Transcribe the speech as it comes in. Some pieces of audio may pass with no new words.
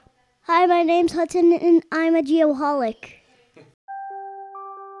Hi, my name's Hudson, and I'm a geoholic.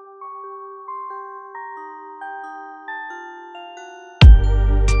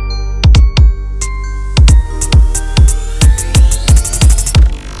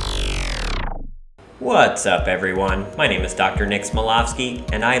 What's up, everyone? My name is Dr. Nick Smolovsky,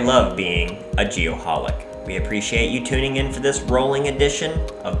 and I love being a geoholic. We appreciate you tuning in for this rolling edition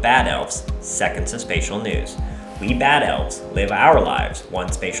of Bad Elves Seconds of Spatial News. We Bad Elves live our lives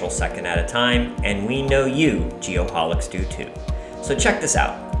one spatial second at a time, and we know you geoholics do too. So check this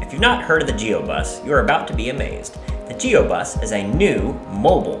out. If you've not heard of the GeoBus, you're about to be amazed. The GeoBus is a new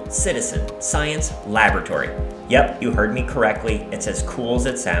mobile citizen science laboratory. Yep, you heard me correctly. It's as cool as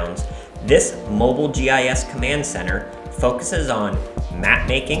it sounds. This mobile GIS command center focuses on map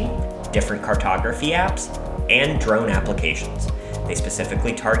making, different cartography apps, and drone applications. They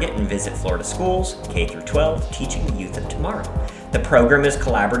specifically target and visit Florida schools, K through 12, teaching the youth of tomorrow. The program is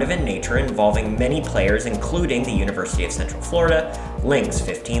collaborative in nature, involving many players, including the University of Central Florida, Lynx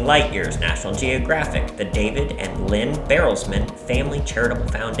 15 Light Years, National Geographic, the David and Lynn Barrelsman Family Charitable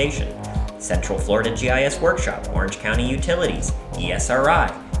Foundation, Central Florida GIS Workshop, Orange County Utilities,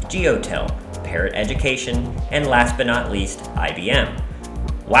 ESRI, Geotel, Parrot Education, and last but not least, IBM.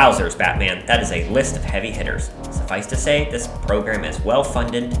 Wowzers, Batman, that is a list of heavy hitters. Suffice to say, this program is well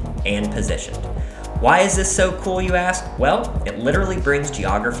funded and positioned. Why is this so cool, you ask? Well, it literally brings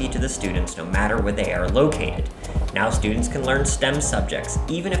geography to the students no matter where they are located. Now students can learn STEM subjects,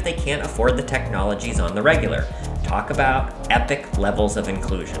 even if they can't afford the technologies on the regular. Talk about epic levels of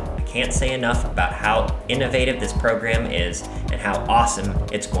inclusion. I can't say enough about how innovative this program is and how awesome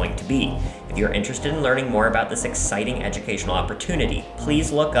it's going to be. If you're interested in learning more about this exciting educational opportunity,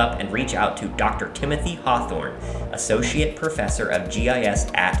 please look up and reach out to Dr. Timothy Hawthorne, Associate Professor of GIS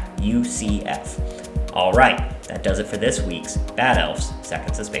at UCF. All right, that does it for this week's Bad Elves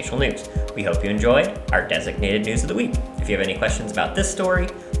Seconds of Spatial News. We hope you enjoyed our designated news of the week. If you have any questions about this story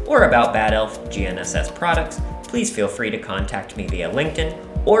or about Bad Elf GNSS products, please feel free to contact me via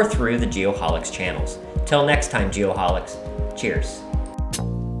LinkedIn or through the Geoholics channels. Till next time, Geoholics, cheers.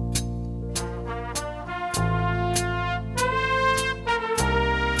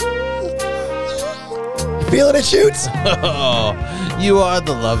 Feeling it, Shoots? Oh, you are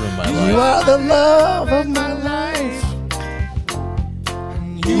the love of my life. You are the love of my life.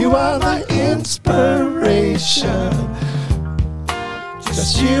 You are the inspiration.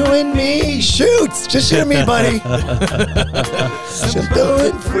 Just you and me. Shoots! Just you and me, buddy. Just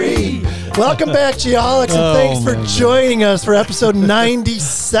going free. Welcome back, Geoholics, and thanks for joining us for episode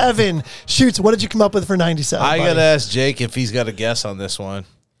 97. Shoots, what did you come up with for 97? I got to ask Jake if he's got a guess on this one.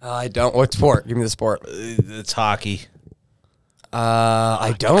 I don't. What sport? Give me the sport. It's hockey.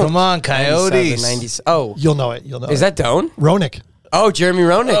 I don't. Come on, Coyotes. 90, oh. You'll know it. You'll know Is it. that Doan? Ronick. Oh, Jeremy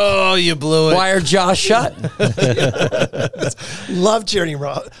Roenick. Oh, you blew it. Wired jaw shut. Love Jeremy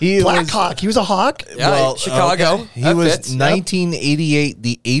Roenick. He Black was- Hawk. He was a Hawk? Yeah, Chicago. okay. He That was fits. 1988,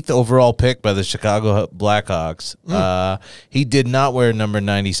 the 8th overall pick by the Chicago Blackhawks. He did not wear number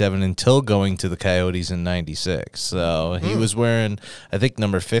 97 until going to the Coyotes in 96. So he was wearing, I think,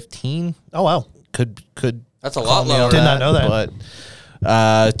 number 15. Oh, wow. Could That's a call lot me on lower. Did not know that.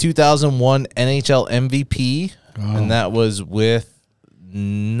 But 2001 NHL MVP, and that was with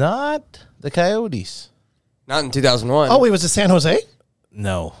not the Coyotes. Not in 2001. Oh, he was at San Jose?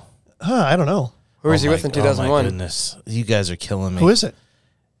 No. I don't know. Who was he with in Oh, my 2001? goodness. You guys are killing me. Who is it?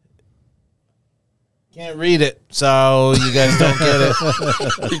 Can't read it, so you guys don't get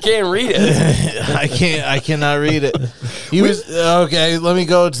it. You can't read it. I cannot read it. He was okay. Let me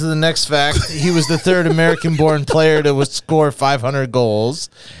go to the next fact. He was the third American-born player to score 500 goals,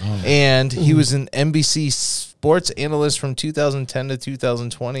 and he was an NBC sports analyst from 2010 to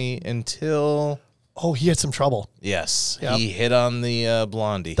 2020 until. Oh, he had some trouble. Yes, Yep. he hit on the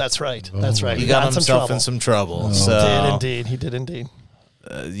Blondie. That's right. That's right. He got in himself trouble. in some trouble. He So did indeed. He did indeed.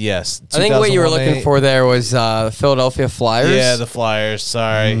 yes, I think what you were 2001, looking for there was Philadelphia Flyers. Yeah, the Flyers.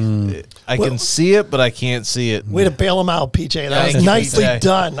 Sorry, I can see it, but I can't see it. Way to bail him out, PJ. That Thank was you, nicely PJ.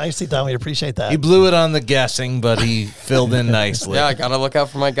 done. Nicely done. We appreciate that. He blew it on the guessing, but he filled in nicely. Yeah, I got to look out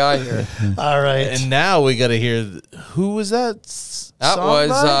for my guy here. All right. And now we got to hear who was that? That song was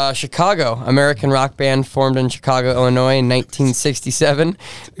by? Chicago, American rock band formed in Chicago, Illinois in 1967.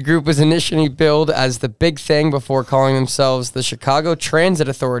 The group was initially billed as The Big Thing before calling themselves the Chicago Transit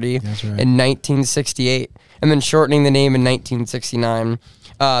Authority in 1968, and then shortening the name in 1969.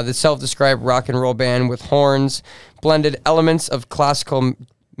 The self-described rock and roll band with horns blended elements of classical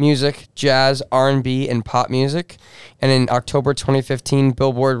music, jazz, R&B, and pop music. And in October 2015,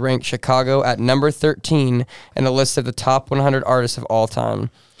 Billboard ranked Chicago at number 13 in a list of the top 100 artists of all time.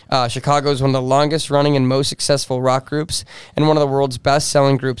 Chicago is one of the longest running and most successful rock groups and one of the world's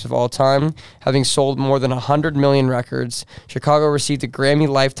best-selling groups of all time, having sold more than 100 million records. Chicago received a Grammy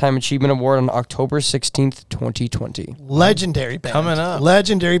Lifetime Achievement Award on October 16th, 2020. Legendary band. Coming up.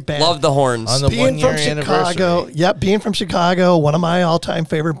 Legendary band. Love the horns. On the Being 1 year from Chicago, anniversary. yep, being from Chicago, one of my all-time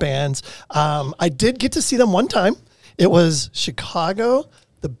favorite bands. I did get to see them one time. It was Chicago,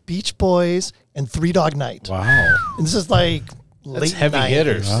 the Beach Boys, and Three Dog Night. Wow. And this is like late heavy 90s,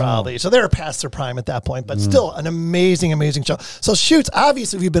 hitters. probably. So they were past their prime at that point, but still an amazing, amazing show. So Shoots,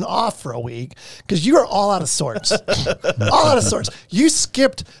 obviously we've been off for a week because you are all out of sorts. All out of sorts. You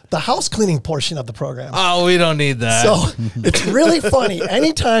skipped the house cleaning portion of the program. Oh, we don't need that. So it's really funny.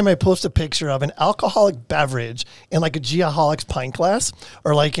 Anytime I post a picture of an alcoholic beverage in like a Geoholics pint glass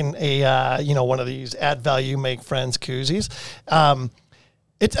or like in a, one of these add value, make friends koozies,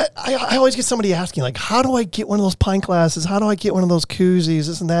 I always get somebody asking, like, how do I get one of those pint glasses? How do I get one of those koozies?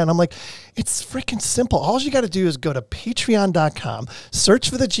 This and that. And I'm like, it's freaking simple. All you got to do is go to patreon.com,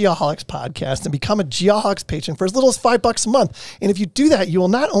 search for the Geoholics podcast, and become a Geoholics patron for as little as $5 a month. And if you do that, you will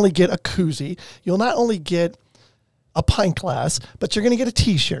not only get a koozie, you'll not only get a pint glass, but you're going to get a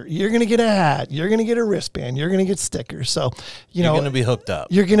t-shirt. You're going to get a hat. You're going to get a wristband. You're going to get stickers. So, You're going to be hooked up.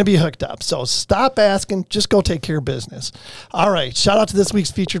 You're going to be hooked up. So stop asking. Just go take care of business. All right. Shout out to this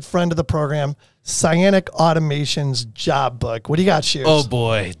week's featured friend of the program, Cyanic Automation's Job Book. What do you got, Shears? Oh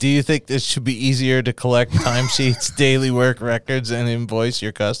boy, do you think this should be easier to collect timesheets, daily work records, and invoice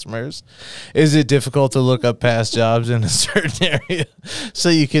your customers? Is it difficult to look up past jobs in a certain area so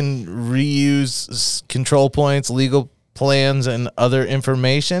you can reuse control points, legal plans, and other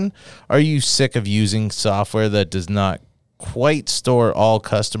information? Are you sick of using software that does not quite store all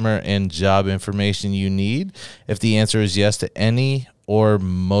customer and job information you need? If the answer is yes to any or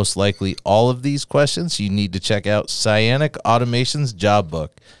most likely all of these questions, you need to check out Cyanic Automation's Job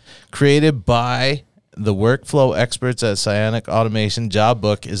Book. Created by the workflow experts at Cyanic Automation, Job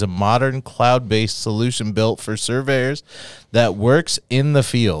Book is a modern cloud-based solution built for surveyors that works in the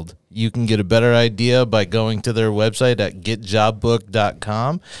field. You can get a better idea by going to their website at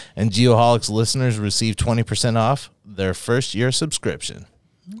getjobbook.com, and Geoholics listeners receive 20% off their first year subscription.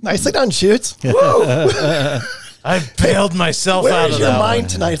 Nicely done, Shoots. I bailed myself out Where's of your that mind one.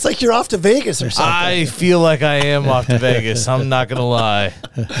 tonight? It's like you're off to Vegas or something. I feel like I am off to Vegas. I'm not going to lie.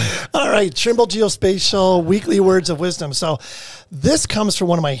 All right, Trimble Geospatial Weekly Words of Wisdom. So this comes from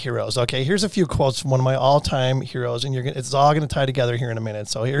one of my heroes. Okay, here's a few quotes from one of my all-time heroes, and it's all going to tie together here in a minute.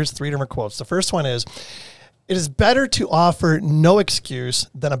 So here's 3 different quotes. The first one is, "It is better to offer no excuse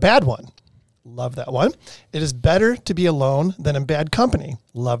than a bad one." Love that one. "It is better to be alone than in bad company."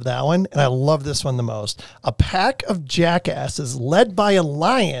 Love that one. And I love this one the most. "A pack of jackasses led by a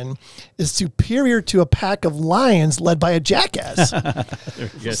lion is superior to a pack of lions led by a jackass."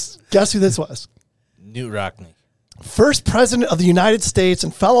 Guess who this was? Newt Rockney. First president of the United States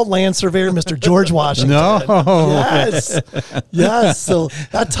and fellow land surveyor, Mr. George Washington. No. Yes. So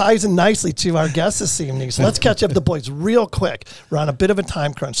that ties in nicely to our guest this evening. So let's catch up the boys real quick. We're on a bit of a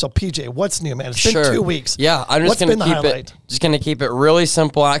time crunch. So PJ, what's new, man? It's been 2 weeks. Yeah, I'm just What's gonna been the keep highlight? it really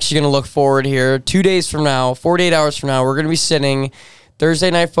simple. Actually gonna look forward here. 2 days from now, 48 hours from now, we're gonna be sitting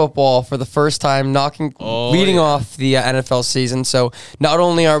Thursday Night Football for the first time, leading off the NFL season. So not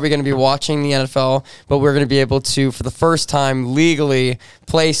only are we going to be watching the NFL, but we're going to be able to, for the first time, legally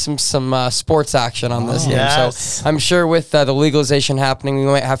play some sports action on this game. Yes. So I'm sure with the legalization happening, we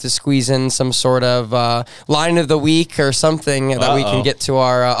might have to squeeze in some sort of line of the week or something that we can get to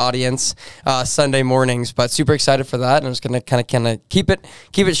our audience Sunday mornings. But super excited for that, and I'm just going to kind of keep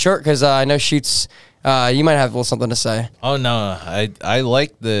it short because I know Shoots. You might have a little something to say. Oh, no. I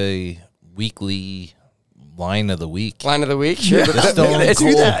like the weekly line of the week. Line of the week? Sure.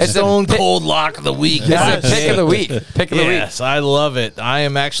 The stone cold lock of the week. It's a pick of the week. Pick of the week. Yes, I love it. I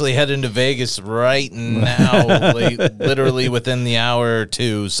am actually heading to Vegas right now, literally within the hour or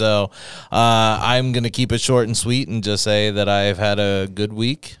two. So I'm going to keep it short and sweet and just say that I've had a good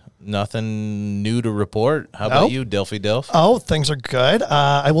week. Nothing new to report. How about you, Delphi Delph? Oh, things are good.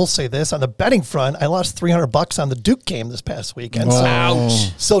 I will say this. On the betting front, I lost $300 on the Duke game this past weekend.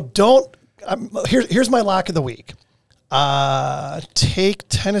 So don't. Here's my lock of the week. Take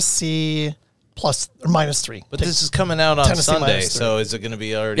Tennessee plus or -3. But this is coming out on Tennessee Sunday, -3. so is it going to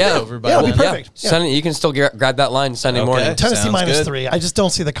be already Yeah. over by Yeah, it'll then? be perfect. Yeah. Sunday, you can still grab that line Sunday morning. Okay. Tennessee Sounds good. -3. I just don't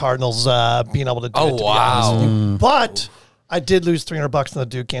see the Cardinals being able to do it. To be wow. honest with you. But I did lose $300 in the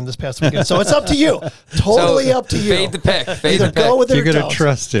Duke game this past weekend, so it's up to you. Totally up to you. Fade the pick. Fade Either the pick. go with it You're or going don't. to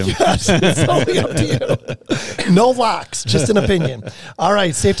trust him. Yes, it's totally up to you. No locks, just an opinion. All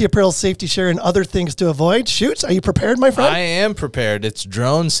right, safety apparel, safety share, and other things to avoid. Shoots, are you prepared, my friend? I am prepared. It's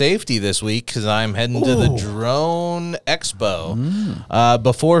drone safety this week because I'm heading to the Drone Expo.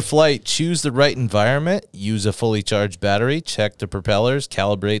 Before flight, choose the right environment, use a fully charged battery, check the propellers,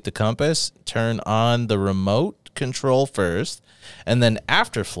 calibrate the compass, turn on the remote control first, and then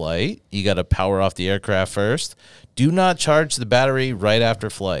after flight, you got to power off the aircraft first. Do not charge the battery right after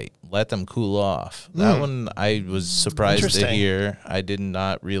flight. Let them cool off. That one I was surprised to Interesting. hear. I did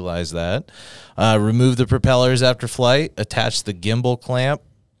not realize that. Remove the propellers after flight. Attach the gimbal clamp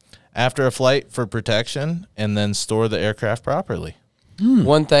after a flight for protection, and then store the aircraft properly.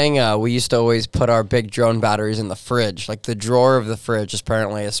 One thing, we used to always put our big drone batteries in the fridge. Like the drawer of the fridge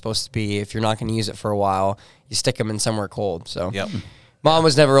apparently is supposed to be, if you're not going to use it for a while, you stick them in somewhere cold. So Yep. Mom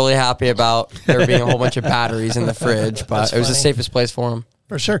was never really happy about there being a whole bunch of batteries in the fridge, but it was the funny. safest place for them.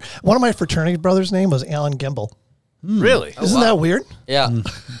 For sure. One of my fraternity brothers' name was Alan Gimbel. Really? Isn't that weird? Yeah.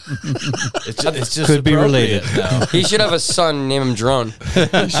 It's just Could be related. appropriate now. He should have a son, name him Drone.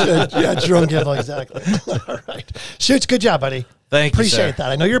 You should. Yeah, Jerome Gimbel, exactly. All right. Shoots, good job, buddy. Thank you, Appreciate sir.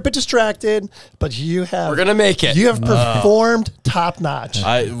 that. I know you're a bit distracted, but you have. We're going to make it. You have performed top notch.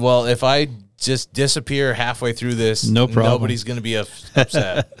 Well, if I just disappear halfway through this, No problem. nobody's going to be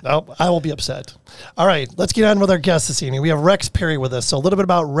upset. Nope, I will be upset. All right, let's get on with our guest this evening. We have Rex Parry with us. So a little bit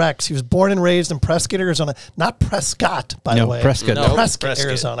about Rex. He was born and raised in Prescott, Arizona. Not Prescott, by the No, way. Prescott. No. Prescott, Prescott.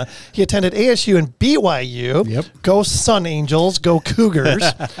 Arizona. He attended ASU and BYU. Yep. Go Sun Angels, go Cougars.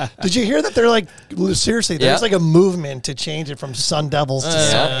 Did you hear that they're like, seriously, there's Yeah. like a movement to change it from Sun Devils to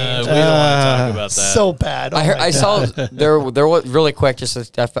Sun We Angels. don't want to talk about that. So bad. Oh I, heard, my I God. saw there was really quick, just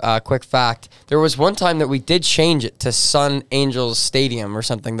a quick fact. There was one time that we did change it to Sun Angels Stadium or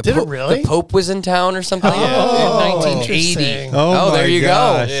something. Did it really? The Pope was in town or something. Oh, in 1980. interesting. Oh, there my you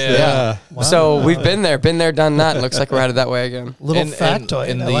gosh, go. Yeah. So we've been there, done that. And looks like we're headed that way again. Little factoid.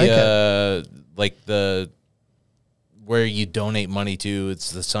 And I the like it. like the where you donate money to,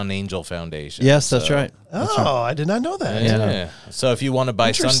 it's the Sun Angel Foundation. Yes, that's right. Oh, I did not know that. Yeah. So if you want to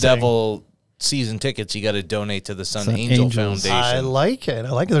buy Sun Interesting. Devil season tickets, you got to donate to the Sun Sun Angel Angels. Foundation. I like it. I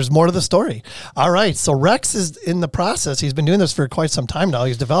like it. There's more to the story. All right. So Rex is in the process. He's been doing this for quite some time now.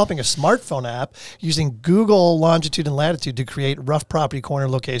 He's developing a smartphone app using Google longitude and latitude to create rough property corner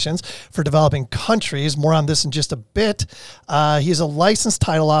locations for developing countries. More on this in just a bit. He's a licensed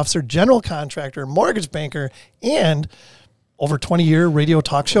title officer, general contractor, mortgage banker, and over 20-year radio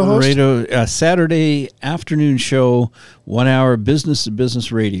talk show host. Radio Saturday afternoon show, 1 hour business to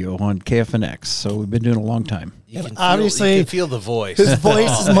business radio on KFNX. So we've been doing it a long time. You can obviously, you can feel the voice. His voice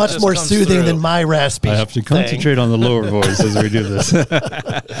Oh, is it much just more comes soothing through. than my raspy. I have to thing. concentrate on the lower voice as we do this.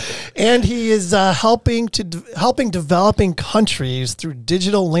 And he is helping developing countries through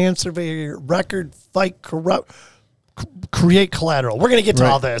digital land survey, record, fight corrupt. Create collateral. We're going to get to Right,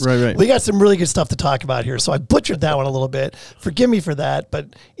 all this. right. We got some really good stuff to talk about here. So I butchered that one a little bit. Forgive me for that. But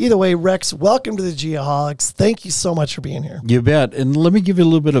either way, Rex, welcome to the Geoholics. Thank you so much for being here. You bet. And let me give you a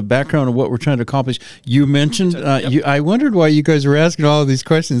little bit of background on what we're trying to accomplish. You mentioned, I wondered why you guys were asking all of these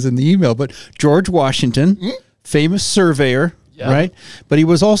questions in the email, but George Washington, famous surveyor, right? But he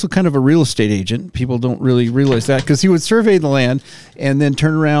was also kind of a real estate agent. People don't really realize that because he would survey the land and then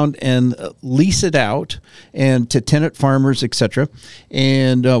turn around and lease it out and to tenant farmers, etc.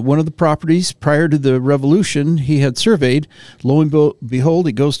 And one of the properties prior to the Revolution he had surveyed, lo and behold,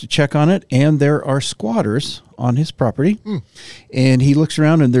 he goes to check on it, and there are squatters on his property. And he looks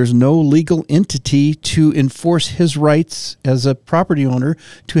around and there's no legal entity to enforce his rights as a property owner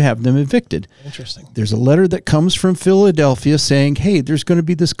to have them evicted. Interesting. There's a letter that comes from Philadelphia saying, hey, there's going to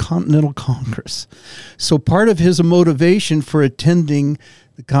be this Continental Congress. So part of his motivation for attending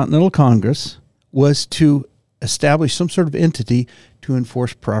the Continental Congress was to establish some sort of entity to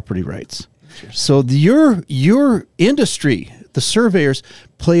enforce property rights. So your industry, the surveyors,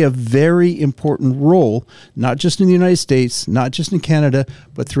 play a very important role, not just in the United States, not just in Canada,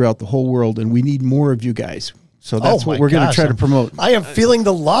 but throughout the whole world. And we need more of you guys. So that's what my we're going to gosh, try to promote. I am feeling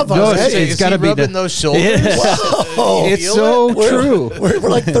the love No, already. it's Is gotta he be rubbing done. those shoulders? Whoa. It's feel so We're- true. We're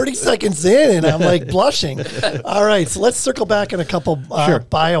like 30 seconds in, and I'm like blushing. All right, so let's circle back on a couple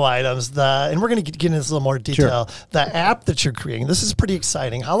bio items. And we're going to get into this a little more detail. The app that you're creating, this is pretty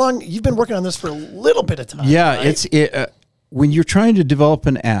exciting. How long? You've been working on this for a little bit of time. Yeah, right? when you're trying to develop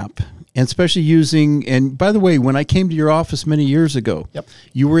an app, and especially using, and by the way, when I came to your office many years ago, Yep.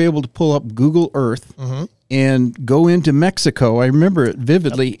 you were able to pull up Google Earth and go into Mexico. I remember it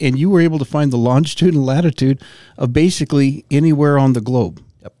vividly, and you were able to find the longitude and latitude of basically anywhere on the globe.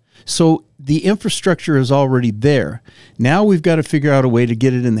 Yep. So the infrastructure is already there. Now we've got to figure out a way to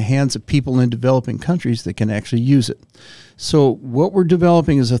get it in the hands of people in developing countries that can actually use it. So what we're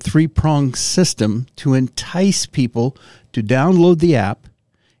developing is a 3-pronged system to entice people to download the app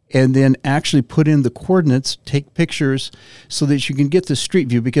and then actually put in the coordinates, take pictures so that you can get the street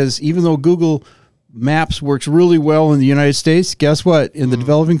view. Because even though Google Maps works really well in the United States, guess what? In the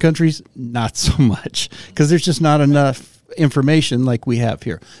developing countries, not so much, because there's just not enough information like we have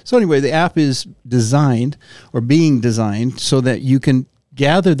here. So anyway, the app is designed or being designed so that you can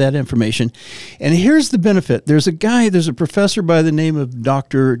gather that information. And here's the benefit. There's a professor by the name of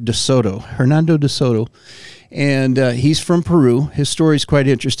Dr. Hernando de Soto, and he's from Peru. His story is quite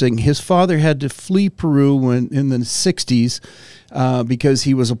interesting. His father had to flee Peru in the 60s because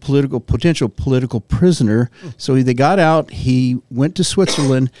he was a potential political prisoner. So they got out. He went to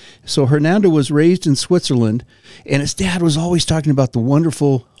Switzerland. So Hernando was raised in Switzerland, and his dad was always talking about the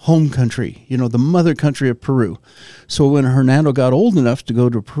wonderful home country, the mother country of Peru. So when Hernando got old enough to go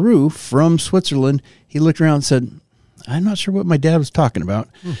to Peru from Switzerland, he looked around and said, I'm not sure what my dad was talking about,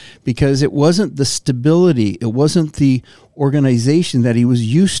 because it wasn't the stability, it wasn't the organization that he was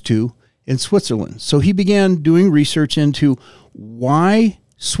used to in Switzerland. So he began doing research into why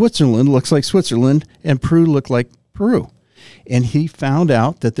Switzerland looks like Switzerland and Peru looked like Peru. And he found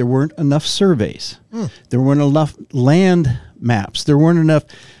out that there weren't enough surveys. There weren't enough land maps. There weren't enough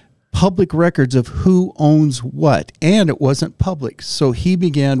public records of who owns what, and it wasn't public. So he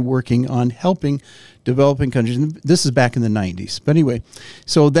began working on helping developing countries. And this is back in the 90s. But anyway,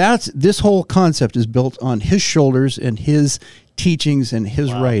 so this whole concept is built on his shoulders and his teachings and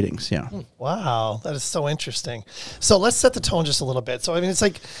his writings. Yeah. Wow, that is so interesting. So let's set the tone just a little bit. So I mean, it's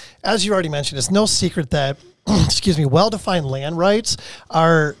like, as you already mentioned, it's no secret that well-defined land rights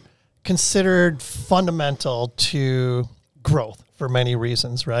are considered fundamental to growth for many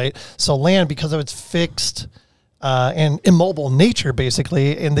reasons, right? So land, because of its fixed and immobile nature,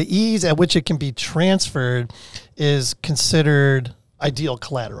 basically, and the ease at which it can be transferred, is considered ideal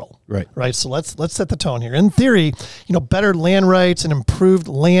collateral. Right. So let's set the tone here. In theory, better land rights and improved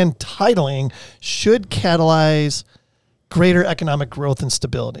land titling should catalyze greater economic growth and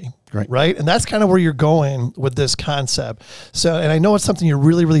stability. Right. And that's kind of where you're going with this concept. So, and I know it's something you're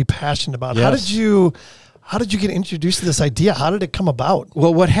really, really passionate about. Yes. How did you get introduced to this idea? How did it come about?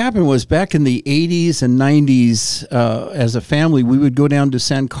 Well, what happened was back in the 80s and 90s, as a family, we would go down to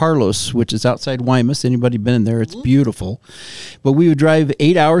San Carlos, which is outside Guaymas. Anybody been in there? It's beautiful. But we would drive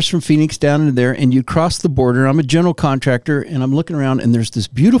 8 hours from Phoenix down into there, and you'd cross the border. I'm a general contractor, and I'm looking around, and there's this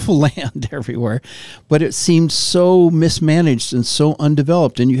beautiful land everywhere, but it seemed so mismanaged and so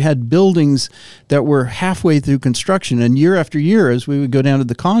undeveloped. And you had buildings that were halfway through construction, and year after year, as we would go down to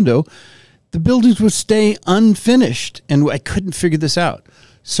the condo, the buildings would stay unfinished, and I couldn't figure this out.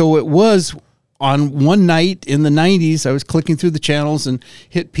 So it was on one night in the 90s, I was clicking through the channels and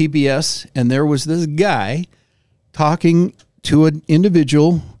hit PBS, and there was this guy talking to an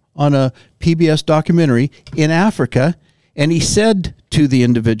individual on a PBS documentary in Africa, and he said to the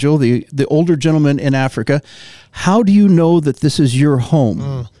individual, the older gentleman in Africa, how do you know that this is your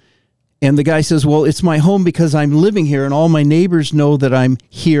home? And the guy says, well, it's my home because I'm living here and all my neighbors know that I'm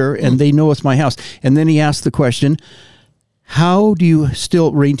here and they know it's my house. And then he asked the question, how do you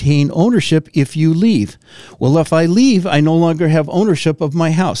still retain ownership if you leave? Well, if I leave, I no longer have ownership of my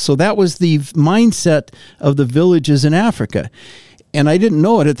house. So that was the mindset of the villages in Africa. And I didn't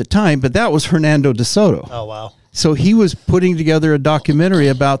know it at the time, but that was Hernando de Soto. Oh, wow. So he was putting together a documentary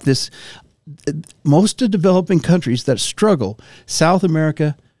about this. Most of developing countries that struggle, South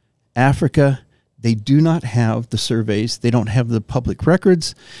America, Africa, they do not have the surveys. They don't have the public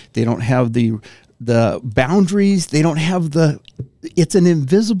records. They don't have the boundaries. They don't have it's an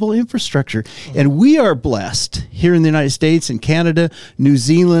invisible infrastructure. And we are blessed here in the United States and Canada, New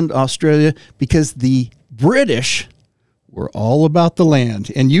Zealand, Australia, because the British were all about the land.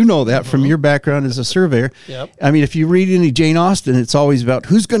 And you know that from your background as a surveyor. Yep. I mean, if you read any Jane Austen, it's always about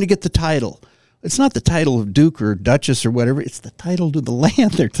who's going to get the title. It's not the title of Duke or Duchess or whatever. It's the title to the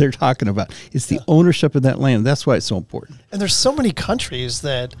land they're talking about. It's the ownership of that land. That's why it's so important. And there's so many countries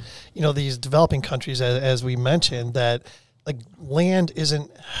that, these developing countries, as we mentioned, that like land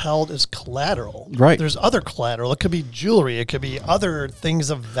isn't held as collateral. Right. There's other collateral. It could be jewelry. It could be other things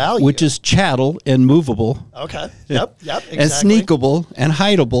of value. Which is chattel and movable. Okay. Yep. Exactly. And sneakable and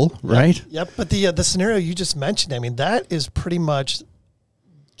hideable, right? Yep. But the scenario you just mentioned, I mean, that is pretty much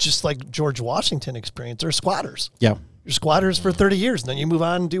just like George Washington experienced. They're squatters. Yeah. you're squatters for 30 years, and then you move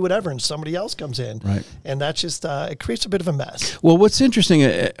on and do whatever, and somebody else comes in. Right. And that's just, it creates a bit of a mess. Well, what's interesting,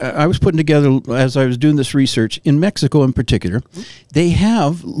 I was putting together, as I was doing this research, in Mexico in particular, they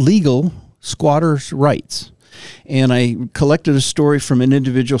have legal squatters' rights. And I collected a story from an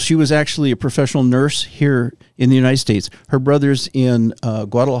individual. She was actually a professional nurse here in the United States. Her brother's in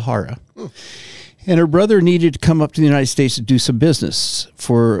Guadalajara. And her brother needed to come up to the United States to do some business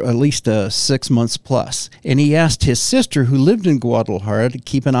for at least 6 months plus. And he asked his sister, who lived in Guadalajara, to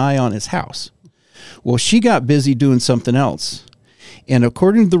keep an eye on his house. Well, she got busy doing something else. And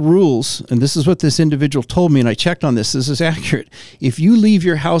according to the rules, and this is what this individual told me, and I checked on this is accurate. If you leave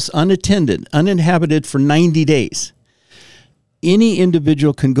your house unattended, uninhabited for 90 days, any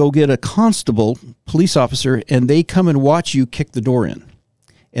individual can go get a constable, police officer, and they come and watch you kick the door in.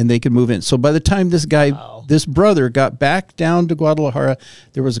 And they can move in. So by the time this guy, this brother, got back down to Guadalajara,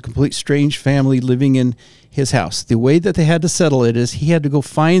 there was a complete strange family living in his house. The way that they had to settle it is he had to go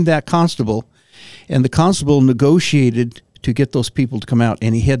find that constable, and the constable negotiated to get those people to come out,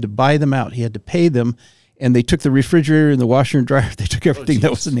 and he had to buy them out. He had to pay them, and they took the refrigerator and the washer and dryer. They took everything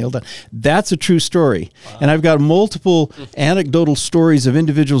that was nailed down. That's a true story. Wow. And I've got multiple anecdotal stories of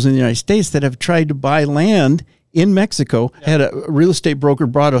individuals in the United States that have tried to buy land in Mexico. Had a real estate broker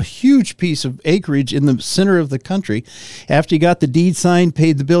brought a huge piece of acreage in the center of the country. After he got the deed signed,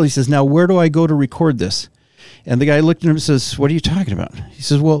 paid the bill, he says, "Now where do I go to record this?" And the guy looked at him and says, "What are you talking about?" He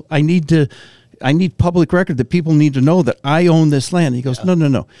says, "Well, I need public record that people need to know that I own this land." He goes,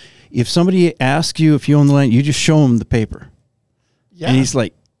 No. If somebody asks you if you own the land, you just show them the paper." Yeah. And he's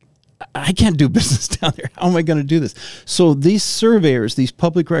like, "I can't do business down there. How am I going to do this?" So these surveyors, these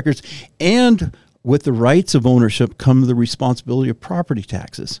public records, and with the rights of ownership come the responsibility of property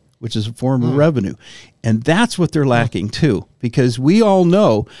taxes, which is a form of revenue. And that's what they're lacking too, because we all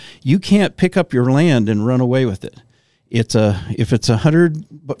know you can't pick up your land and run away with it. If it's 100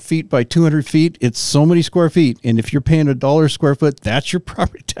 feet by 200 feet, it's so many square feet. And if you're paying $1 a square foot, that's your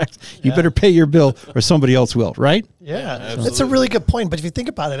property tax. You better pay your bill or somebody else will, right? Yeah, that's a really good point. But if you think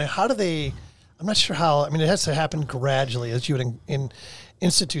about it, how do they, I'm not sure how, it has to happen gradually as you would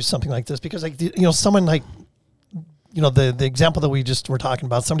institute something like this, because someone like, the example that we just were talking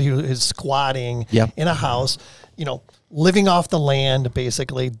about, somebody who is squatting in a house, living off the land,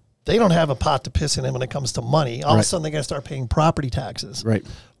 basically, they don't have a pot to piss in when it comes to money. All of a sudden, they're going to start paying property taxes. Right.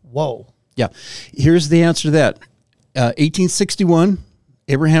 Whoa. Yeah. Here's the answer to that. 1861,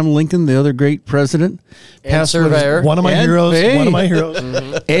 Abraham Lincoln, the other great president, passed surveyor. One of my heroes. One of my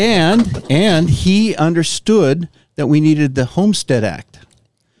heroes. And he understood that we needed the Homestead Act.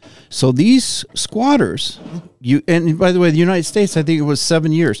 So these squatters, and by the way, the United States, I think it was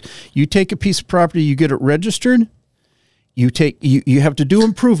 7 years. You take a piece of property, you get it registered. You have to do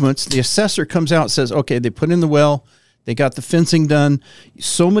improvements. The assessor comes out and says, okay, they put in the well, they got the fencing done.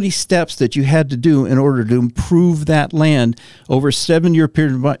 So many steps that you had to do in order to improve that land over a 7-year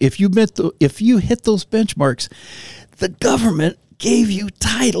period. If you hit those benchmarks, the government gave you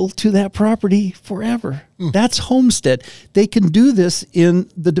title to that property forever. That's homestead. They can do this in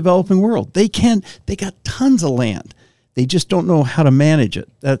the developing world. They got tons of land. They just don't know how to manage it.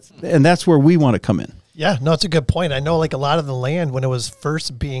 That's where we want to come in. Yeah, no, it's a good point. I know like a lot of the land when it was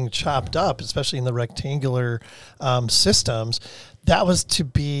first being chopped up, especially in the rectangular systems, that was to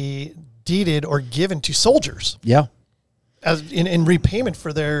be deeded or given to soldiers. Yeah. As in repayment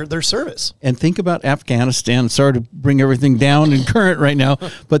for their service. And think about Afghanistan. Sorry to bring everything down and current right now,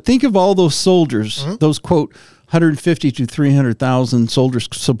 but think of all those soldiers, those quote 150 to 300,000 soldiers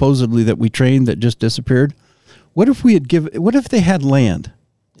supposedly that we trained that just disappeared. What if they had land?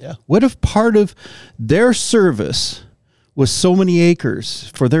 Yeah. What if part of their service was so many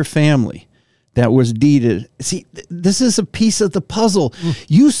acres for their family that was deeded? See, this is a piece of the puzzle.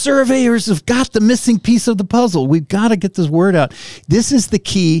 You surveyors have got the missing piece of the puzzle. We've got to get this word out. This is the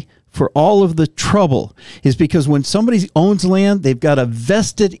key for all of the trouble, is because when somebody owns land, they've got a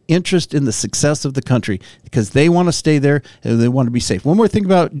vested interest in the success of the country because they want to stay there and they want to be safe. One more thing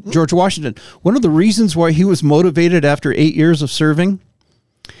about George Washington. One of the reasons why he was motivated after 8 years of serving,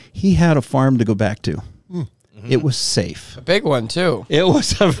 he had a farm to go back to. It was safe. A big one, too. It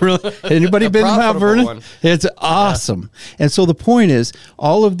was a really... Anybody been to Mount Vernon? One. It's awesome. Yeah. And so the point is,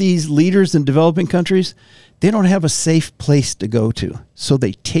 all of these leaders in developing countries, they don't have a safe place to go to. So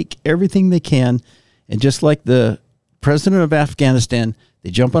they take everything they can, and just like the president of Afghanistan, they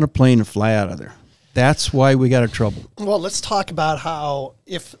jump on a plane and fly out of there. That's why we got in trouble. Well, let's talk about how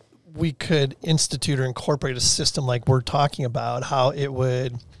if we could institute or incorporate a system like we're talking about, how it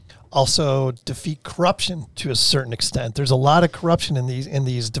would also defeat corruption to a certain extent. There's a lot of corruption in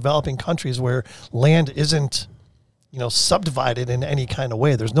these developing countries where land isn't subdivided in any kind of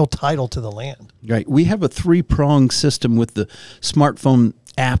way. There's no title to the land. Right. We have a 3-pronged system with the smartphone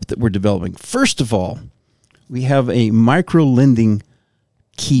app that we're developing. First of all, we have a micro lending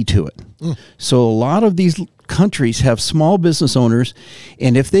key to it. So a lot of these countries have small business owners,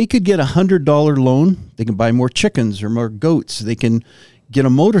 and if they could get $100 loan, they can buy more chickens or more goats. They can get a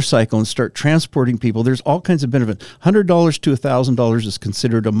motorcycle and start transporting people. There's all kinds of benefits. $100 to $1,000 is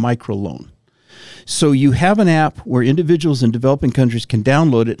considered a micro loan. So you have an app where individuals in developing countries can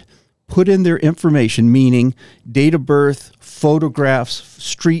download it, put in their information, meaning date of birth, photographs,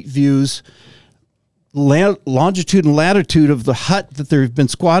 street views, longitude and latitude of the hut that they've been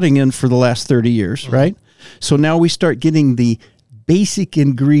squatting in for the last 30 years, right? So now we start getting the basic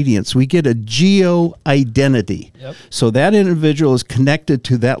ingredients. We get a geo-identity. Yep. So that individual is connected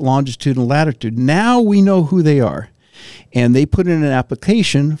to that longitude and latitude. Now we know who they are. And they put in an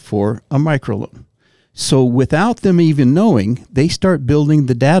application for a microloan. So without them even knowing, they start building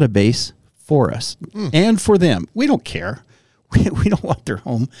the database for us and for them. We don't care. We don't want their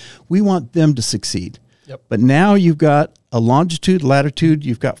home. We want them to succeed. Yep. But now you've got a longitude, latitude,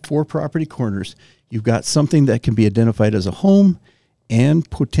 you've got 4 property corners. You've got something that can be identified as a home and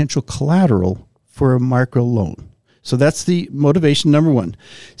potential collateral for a micro loan. So that's the motivation number 1.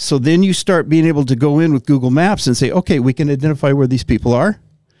 So then you start being able to go in with Google Maps and say, okay, we can identify where these people are.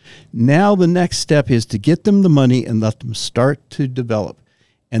 Now the next step is to get them the money and let them start to develop.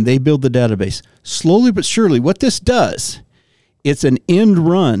 And they build the database. Slowly but surely, what this does, it's an end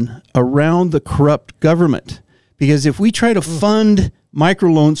run around the corrupt government. Because if we try to fund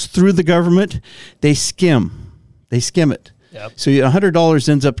microloans through the government, they skim it. Yep. So $100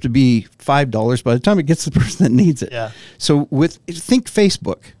 ends up to be $5 by the time it gets the person that needs it. Yeah. So think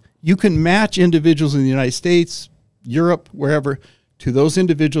Facebook. You can match individuals in the United States, Europe, wherever, to those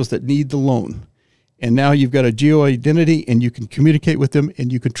individuals that need the loan. And now you've got a geo-identity, and you can communicate with them,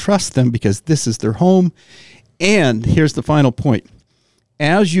 and you can trust them because this is their home. And here's the final point.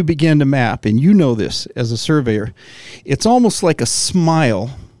 As you begin to map, and you know this as a surveyor, it's almost like a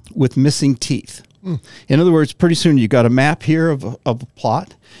smile with missing teeth. In other words, pretty soon you got a map here of a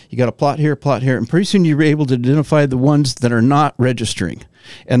plot. You got a plot here, and pretty soon you're able to identify the ones that are not registering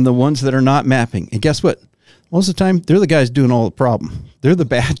and the ones that are not mapping. And guess what? Most of the time, they're the guys doing all the problem. They're the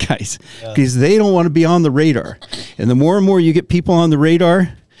bad guys because they don't want to be on the radar. And the more and more you get people on the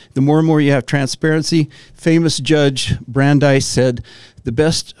radar, the more and more you have transparency. Famous Judge Brandeis said, the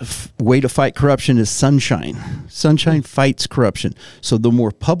best way to fight corruption is sunshine. Sunshine fights corruption. So the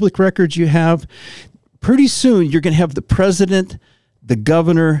more public records you have, pretty soon you're going to have the president, the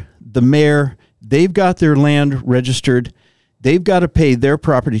governor, the mayor. They've got their land registered. They've got to pay their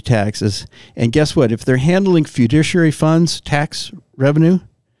property taxes. And guess what? If they're handling fiduciary funds, tax revenue,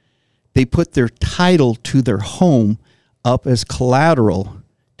 they put their title to their home up as collateral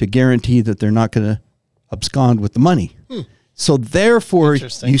to guarantee that they're not going to abscond with the money. So therefore,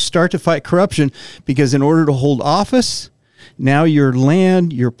 you start to fight corruption because in order to hold office, now your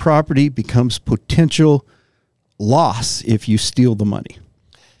land, your property becomes potential loss if you steal the money.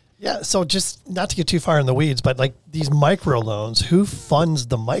 Yeah, so just not to get too far in the weeds, but like these microloans, who funds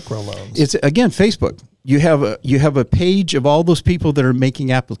the microloans? It's again Facebook. You have a page of all those people that are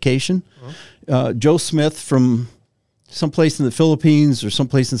making application. Joe Smith from someplace in the Philippines or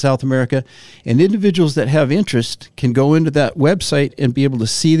someplace in South America, and individuals that have interest can go into that website and be able to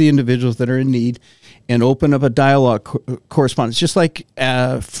see the individuals that are in need and open up a dialogue correspondence, just like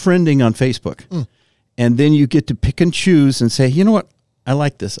friending on Facebook. And then you get to pick and choose and say, you know what, I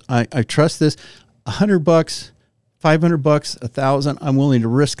like this. I trust this. $100, $500, $1,000. I'm willing to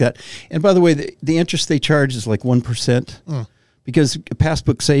risk that. And by the way, the interest they charge is like 1%. Because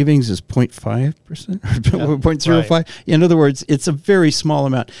passbook savings is 0.5% or 0.05. Right. In other words, it's a very small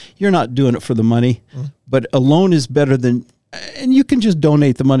amount. You're not doing it for the money, but a loan is better than, and you can just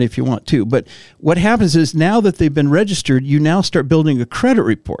donate the money if you want to. But what happens is now that they've been registered, you now start building a credit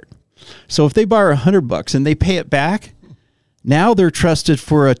report. So if they borrow $100 and they pay it back, now they're trusted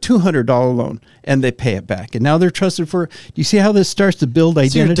for a $200 loan and they pay it back. And now they're trusted for, do you see how this starts to build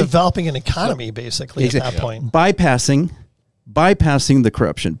identity? So you're developing an economy basically at that point. Bypassing the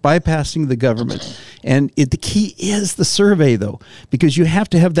corruption, bypassing the government. And the key is the survey, though, because you have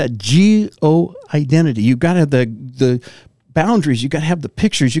to have that geo-identity. You've got to have the boundaries. You've got to have the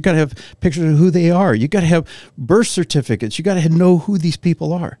pictures. You've got to have pictures of who they are. You've got to have birth certificates. You've got to know who these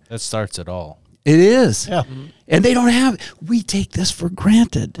people are. That starts it all. It is. Yeah. And they don't have it. We take this for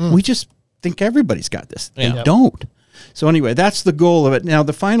granted. We just think everybody's got this. They don't. So anyway, that's the goal of it. Now,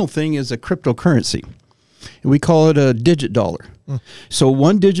 the final thing is a cryptocurrency. and we call it a digit dollar. So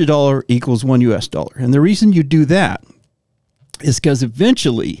 1 digit dollar equals 1 US dollar. And the reason you do that is because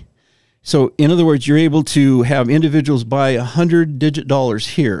eventually, so in other words, you're able to have individuals buy 100 digit dollars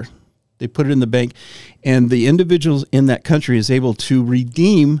here. They put it in the bank, and the individuals in that country is able to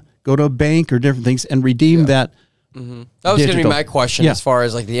redeem, go to a bank or different things and redeem that. That was going to be my question as far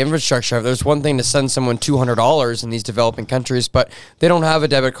as like the infrastructure. There's one thing to send someone $200 in these developing countries, but they don't have a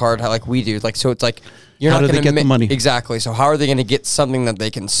debit card like we do. Like, so it's like you're How not do going they to get the money? Exactly. So how are they going to get something that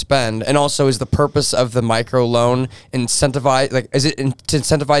they can spend? And also, is the purpose of the micro loan incentivize? Like, is it to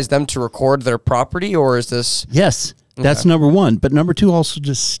incentivize them to record their property, or is this? Yes, that's number one. But number two, also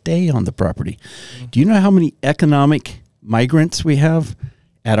just stay on the property. Do you know how many economic migrants we have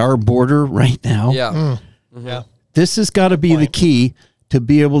at our border right now? Yeah. Yeah. This has got to be the key to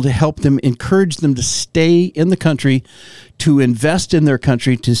be able to help them, encourage them to stay in the country, to invest in their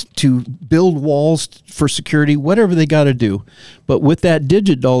country, to build walls for security, whatever they got to do. But with that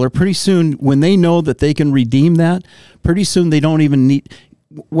digit dollar, pretty soon, when they know that they can redeem that, pretty soon they don't even need.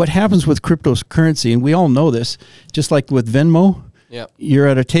 What happens with cryptocurrency, and we all know this, just like with Venmo. Yeah. You're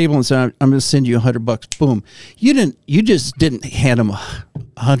at a table and say, "I'm going to send you $100." Boom. You just didn't hand them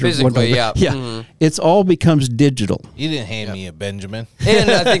 $100. Physically, yeah. Yeah. It's all becomes digital. You didn't hand me a Benjamin. And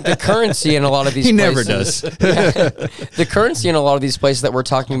I think the currency in a lot of these He places. never does. The currency in a lot of these places that we're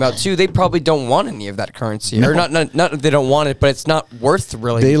talking about too, they probably don't want any of that currency. Or not that they don't want it, but it's not worth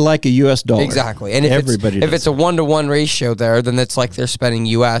really. They like a U.S. dollar. Exactly. And if it's a 1-to-1 ratio there, then it's like they're spending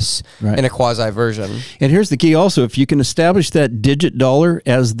U.S. Right. in a quasi version. And here's the key also, if you can establish that digit dollar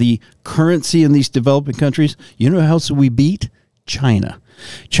as the currency in these developing countries, you know how else we beat? China.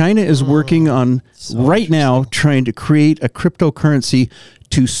 China is working on right now trying to create a cryptocurrency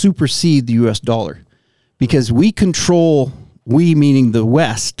to supersede the U.S. dollar, because we meaning the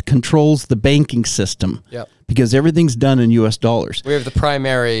West, controls the banking system. Yep. Because everything's done in U.S. dollars. We have the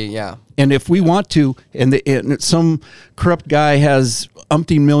primary, And if we want to, and some corrupt guy has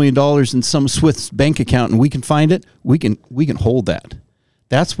umpteen $1 million in some Swiss bank account, and we can find it, we can hold that.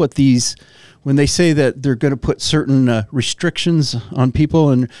 That's what when they say that they're going to put certain restrictions on people,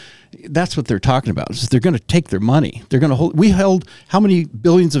 and that's what they're talking about. Is they're going to take their money. They're going to hold. We held how many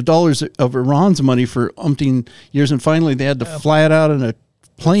billions of dollars of Iran's money for umpteen years, and finally they had to fly it out in a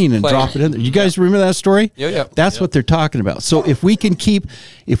plane and drop it in there. You guys remember that story? Yeah. That's what they're talking about. So if we can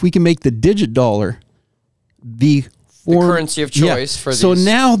make the digit dollar the currency of choice for these. So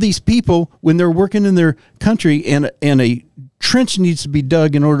now these people, when they're working in their country and a trench needs to be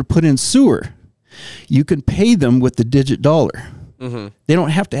dug in order to put in sewer, you can pay them with the digit dollar. They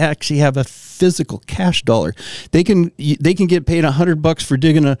don't have to actually have a physical cash dollar. They can get paid $100 for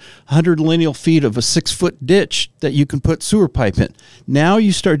digging 100 lineal feet of a 6-foot ditch that you can put sewer pipe in. Now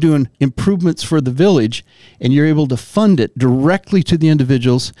you start doing improvements for the village, and you're able to fund it directly to the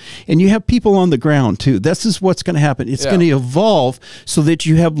individuals. And you have people on the ground too. This is what's going to happen. It's going to evolve so that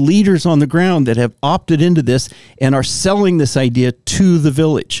you have leaders on the ground that have opted into this and are selling this idea to the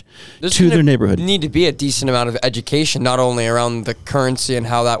village, to their neighborhood. Need to be a decent amount of education, not only around the currency and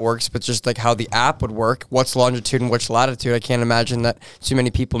how that works, but just like how the app would work, what's longitude and which latitude. I can't imagine that too many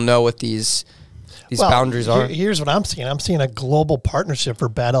people know what these boundaries are. Here's what I'm seeing. I'm seeing a global partnership for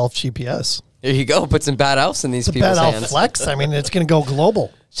Bad Elf GPS. There you go. Put some bad elves in these people's Bad Elf hands. Flex. I mean, it's going to go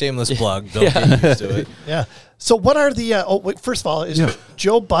global. Shameless plug. Don't get used to it. Yeah. So what are the, first of all, is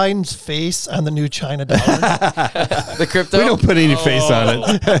Joe Biden's face on the new China dollar? The crypto? We don't put any face on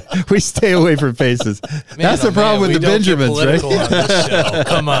it. We stay away from faces. That's the problem with the Benjamins, right? On this show.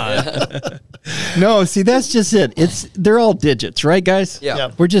 Come on. No, see, that's just it. They're all digits, right, guys? Yeah.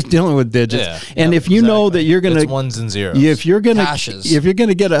 Yep. We're just dealing with digits. Yeah. And if you know that you're It's gonna ones and zeros. if you're gonna Hashes. if you're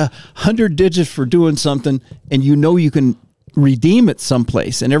gonna get 100 digits for doing something, and you know you can redeem it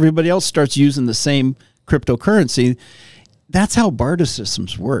someplace, and everybody else starts using the same cryptocurrency, that's how barter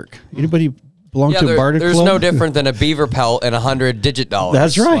systems work. Anybody belong to a barter there's club? no different than a beaver pelt and 100 digit dollars.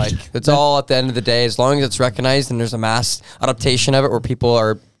 That's right. Like, it's all at the end of the day, as long as it's recognized and there's a mass adaptation of it where people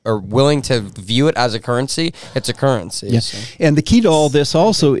are willing to view it as a currency, it's a currency. Yeah. So. And the key to all this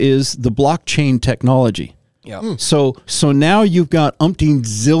also is the blockchain technology. Yeah. So now you've got umpteen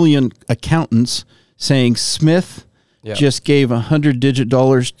zillion accountants saying Smith Yep. just gave $100 digit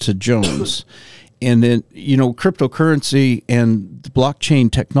to Jones. And then, cryptocurrency and the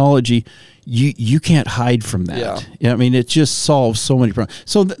blockchain technology, you can't hide from that. Yeah. I mean, it just solves so many problems.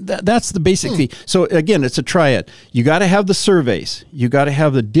 So that's the basic thing. So again, it's a triad. You got to have the surveys. You got to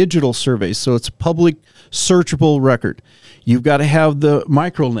have the digital surveys. So it's a public searchable record. You've got to have the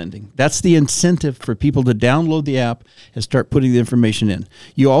micro lending. That's the incentive for people to download the app and start putting the information in.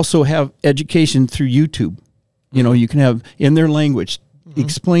 You also have education through YouTube. You can have in their language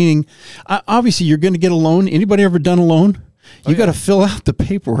explaining. Obviously, you're going to get a loan. Anybody ever done a loan? You got to fill out the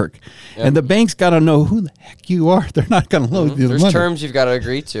paperwork, and the bank's got to know who the heck you are. They're not going to load you the There's money. terms you've got to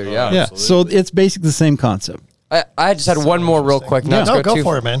agree to. Yeah. So it's basically the same concept. I just had one more real quick. Not to go too,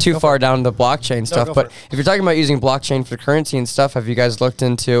 for it, man. too Go far down the blockchain stuff. go But for it. if you're talking about using blockchain for currency and stuff, have you guys looked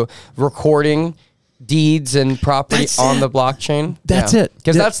into recording deeds and property on the blockchain? That's it.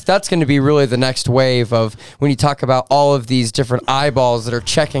 Because that's going to be really the next wave of when you talk about all of these different eyeballs that are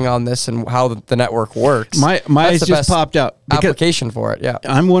checking on this and how the network works. My That's eyes the just best popped out. because application for it. Yeah.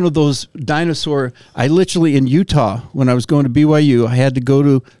 I'm one of those dinosaur. I literally in Utah when I was going to BYU, I had to go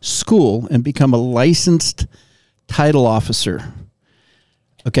to school and become a licensed title officer.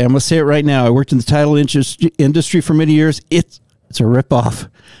 Okay, I'm going to say it right now. I worked in the title industry for many years. It's a ripoff.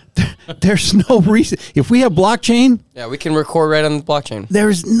 There's no reason. If we have blockchain, Yeah, we can record right on the blockchain.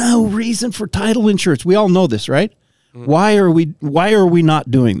 there's no reason for title insurance. We all know this, right? Why are we not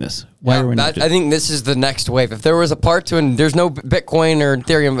doing this? Why are we not doing I think this is the next wave. If there was a part to it, there's no Bitcoin or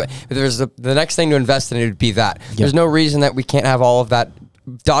Ethereum, but if there's the next thing to invest in, it would be that. There's no reason that we can't have all of that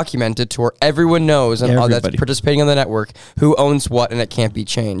documented to where everyone knows and all that's Everybody. participating in the network who owns what, and it can't be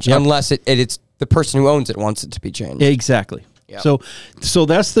changed unless it's the person who owns it wants it to be changed. Exactly. Yep. So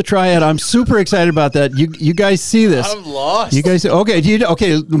that's the triad. I'm super excited about that. You guys see this? I'm lost. You guys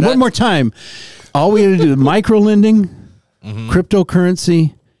okay? One more time. All we got to do: micro lending,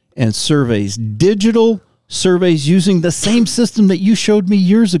 cryptocurrency, and surveys. Digital surveys using the same system that you showed me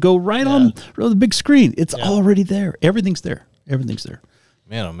years ago, right on the big screen. It's already there. Everything's there. Everything's there.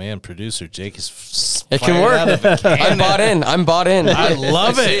 Man, oh man, producer Jake is It can fired out of a work. cannon. I'm bought in. I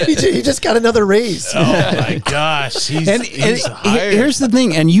love it. He just got another raise. Oh my gosh, he's And hired. here's the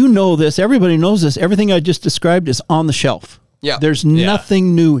thing, and you know this. Everybody knows this. Everything I just described is on the shelf. Yeah. There's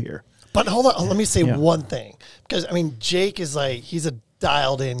nothing new here. But hold on, let me say one thing. Because, I mean, Jake is he's a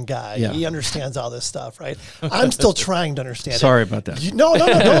dialed in guy. Yeah. He understands all this stuff, right? I'm still trying to understand Sorry it. about that. No,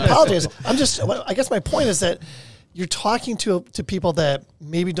 don't apologize. I guess my point is that you're talking to people that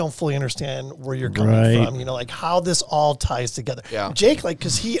maybe don't fully understand where you're coming from, like how this all ties together. Yeah. Jake,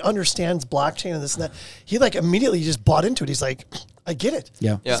 because he understands blockchain and this and that, he immediately just bought into it. He's like, I get it.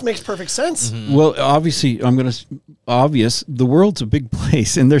 Yeah. This makes perfect sense. Well, obviously, the world's a big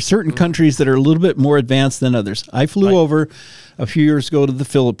place, and there's certain countries that are a little bit more advanced than others. I flew over a few years ago to the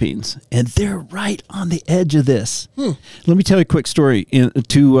Philippines, and they're right on the edge of this. Let me tell you a quick story.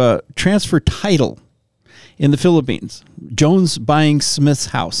 To transfer title in the Philippines, Jones buying Smith's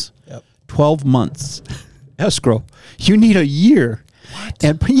house, 12 months. Escrow. You need a year. What?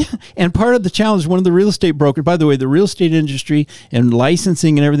 And part of the challenge, one of the real estate brokers, by the way, the real estate industry and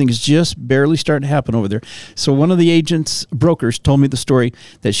licensing and everything is just barely starting to happen over there. So one of the brokers told me the story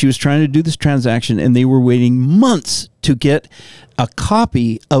that she was trying to do this transaction and they were waiting months to get a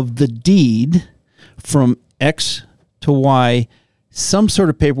copy of the deed from X to Y, some sort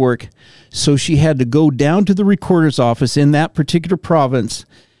of paperwork. So she had to go down to the recorder's office in that particular province.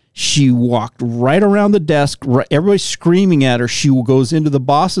 She walked right around the desk. Everybody's screaming at her. She goes into the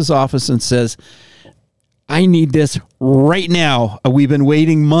boss's office and says, I need this right now. We've been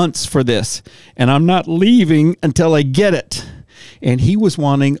waiting months for this, and I'm not leaving until I get it. And he was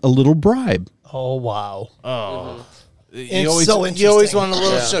wanting a little bribe. Oh, wow. Oh, It's you always, so you always interesting. want a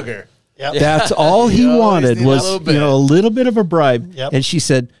little sugar. Yep. That's all he You always wanted need a was little bit. a little bit of a bribe. Yep. And she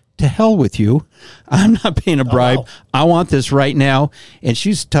said, to hell with you. I'm not paying a bribe. wow. I want this right now. And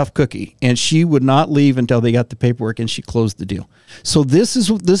she's a tough cookie. And she would not leave until they got the paperwork and she closed the deal. So this is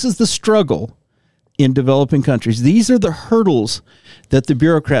the struggle in developing countries. These are the hurdles that the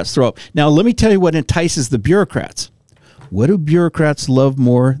bureaucrats throw up. Now, let me tell you what entices the bureaucrats. What do bureaucrats love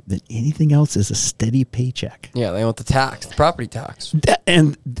more than anything else is a steady paycheck. Yeah, they want the property tax.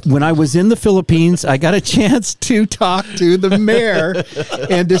 And when I was in the Philippines, I got a chance to talk to the mayor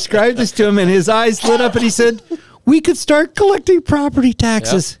and describe this to him, and his eyes lit up, and he said, we could start collecting property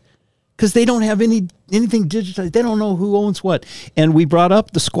taxes because they don't have anything digitized. They don't know who owns what. And we brought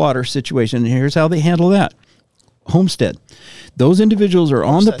up the squatter situation, and here's how they handle that. homestead. Those individuals are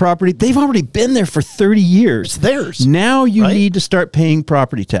on the property. They've already been there for 30 years. It's theirs. Now you right? need to start paying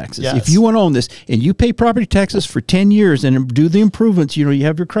property taxes. Yes. If you want to own this and you pay property taxes for 10 years and do the improvements, you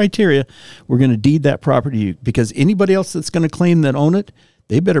have your criteria, we're going to deed that property to you, because anybody else that's going to claim that own it,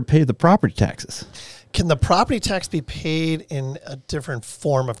 they better pay the property taxes. Can the property tax be paid in a different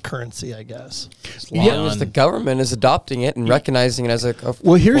form of currency, I guess? As long as the government is adopting it and recognizing it as a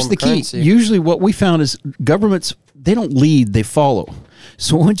Well, here's form the of key. currency. Usually what we found is governments, they don't lead, they follow.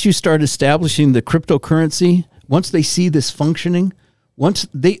 So once you start establishing the cryptocurrency, once they see this functioning,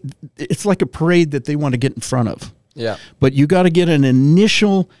 it's like a parade that they want to get in front of. Yeah. But you got to get an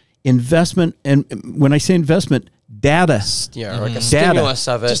initial investment, and when I say investment, data. Yeah, or like a Data. stimulus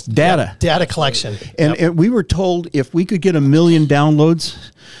of it. Just data. Data collection. And we were told if we could get 1 million downloads,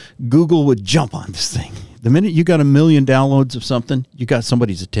 Google would jump on this thing. The minute you got 1 million downloads of something, you got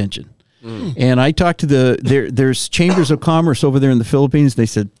somebody's attention. And I talked to there's chambers of commerce over there in the Philippines. They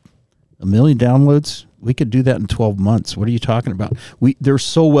said, 1 million downloads? We could do that in 12 months. What are you talking about? They're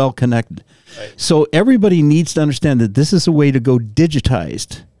so well connected. Right. So everybody needs to understand that this is a way to go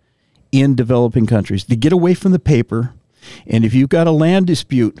digitized in developing countries, to get away from the paper. And if you've got a land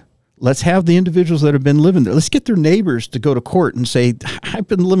dispute, let's have the individuals that have been living there. Let's get their neighbors to go to court and say, I've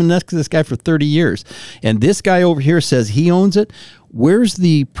been living next to this guy for 30 years. And this guy over here says he owns it. Where's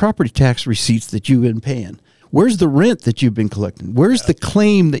the property tax receipts that you've been paying? Where's the rent that you've been collecting? Where's the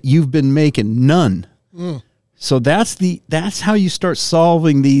claim that you've been making? None. So that's how you start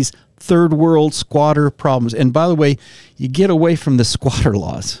solving these third world squatter problems. And by the way, you get away from the squatter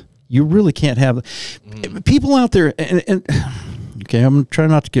laws. You really can't have people out there. And okay, I'm trying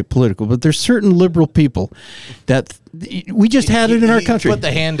not to get political, but there's certain liberal people that we just had it in our country. Put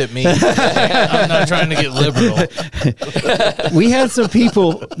the hand at me. I'm not trying to get liberal. We had some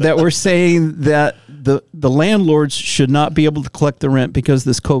people that were saying that the landlords should not be able to collect the rent because of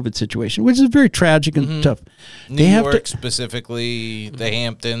this COVID situation, which is very tragic and tough. New York, specifically the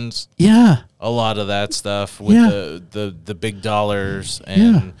Hamptons. Yeah. A lot of that stuff with the big dollars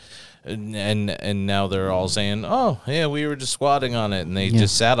and now they're all saying, oh, yeah, we were just squatting on it, and they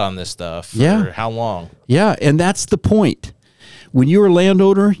just sat on this stuff for how long? Yeah, and that's the point. When you're a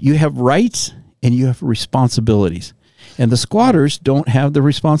landowner, you have rights and you have responsibilities. And the squatters don't have the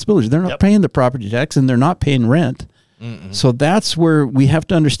responsibilities. They're not paying the property tax, and they're not paying rent. So that's where we have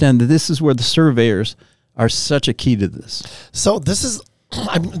to understand that this is where the surveyors are such a key to this. So this is...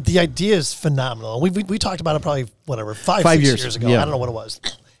 the idea is phenomenal. We talked about it probably, 6 years ago. Yeah. I don't know what it was.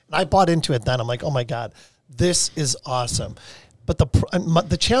 And I bought into it then. I'm like, oh my God, this is awesome. But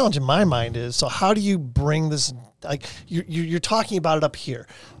the challenge in my mind is, so how do you bring this, like you're talking about it up here.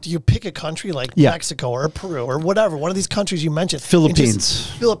 Do you pick a country like Mexico or Peru or whatever, one of these countries you mentioned?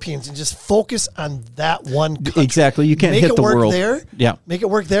 Philippines, and just focus on that one country. Exactly. You can't hit the world. Make it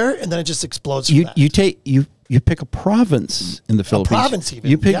work there, and then it just explodes from that. You pick a province in the Philippines. A province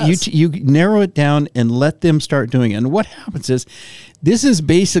even. You narrow it down and let them start doing it. And what happens is, this is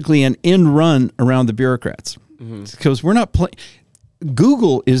basically an end run around the bureaucrats, because we're not playing.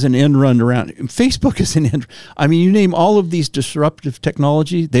 Google is an end run around. Facebook is an end. I mean, you name all of these disruptive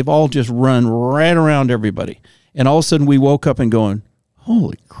technology, they've all just run right around everybody. And all of a sudden, we woke up and going,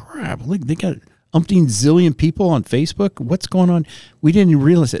 "Holy crap! Look, they got umpteen zillion people on Facebook. What's going on?" We didn't even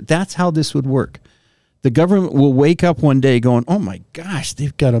realize it. That's how this would work. The government will wake up one day going, "Oh my gosh,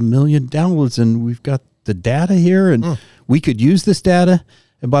 they've got 1 million downloads, and we've got the data here, and we could use this data."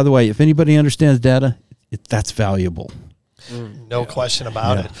 And by the way, if anybody understands data, that's valuable. No question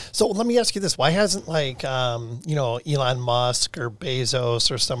about it. So let me ask you this: why hasn't Elon Musk or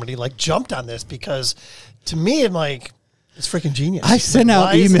Bezos or somebody jumped on this? Because to me, I'm like, it's freaking genius. I sent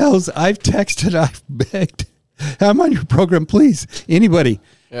out emails. I've texted. I've begged. I'm on your program, please. Anybody.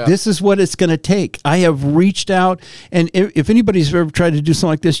 Yeah. This is what it's going to take. I have reached out, and if anybody's ever tried to do something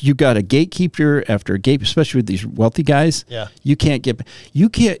like this, you got a gatekeeper after a gate, especially with these wealthy guys. Yeah, you can't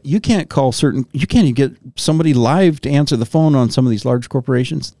call certain. You can't even get somebody live to answer the phone on some of these large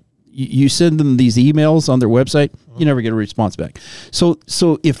corporations. You send them these emails on their website, you never get a response back. So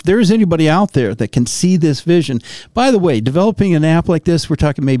if there's anybody out there that can see this vision, by the way, developing an app like this, we're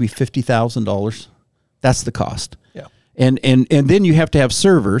talking maybe $50,000. That's the cost. Yeah. And then you have to have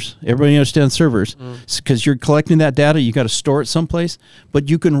servers. Everybody understands servers, because you're collecting that data. You got to store it someplace, but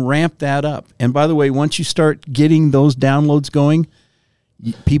you can ramp that up. And by the way, once you start getting those downloads going,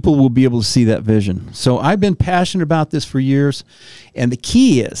 people will be able to see that vision. So I've been passionate about this for years, and the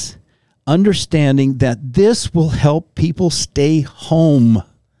key is understanding that this will help people stay home.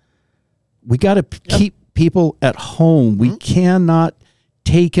 We got to keep people at home. We cannot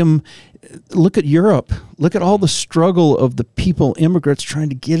take them. Look at Europe. Look at all the struggle of the people, immigrants trying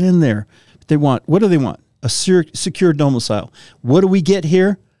to get in there. What do they want? A secure domicile. What do we get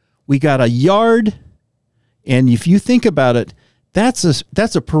here? We got a yard, and if you think about it, that's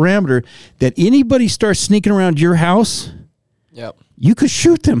a parameter that anybody starts sneaking around your house, Yep. you could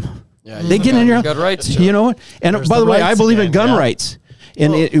shoot them. Yeah, They get in your house. got rights to You know what? And There's by the the way, I rights believe in again, gun yeah. rights,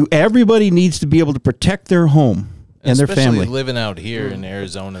 and everybody needs to be able to protect their home and their Especially family. living out here in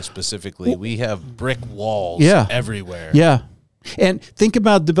Arizona specifically, we have brick walls Yeah. everywhere. Yeah. And think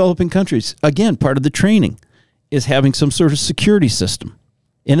about developing countries. Again, part of the training is having some sort of security system.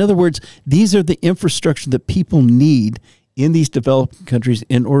 In other words, these are the infrastructure that people need in these developing countries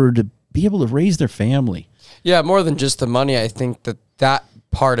in order to be able to raise their family. Yeah, more than just the money, I think that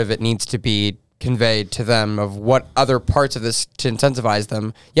part of it needs to be conveyed to them of what other parts of this to incentivize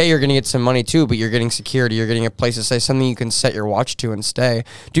them. Yeah, you're going to get some money too, but you're getting security. You're getting a place to stay, something you can set your watch to and stay.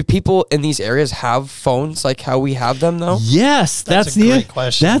 Do people in these areas have phones like how we have them though? Yes, That's a the great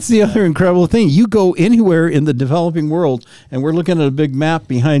question. That's the other incredible thing. You go anywhere in the developing world, and we're looking at a big map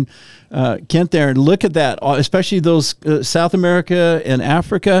behind Kent there, and look at that. Especially those South America and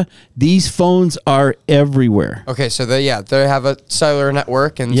Africa. These phones are everywhere. Okay, so they have a cellular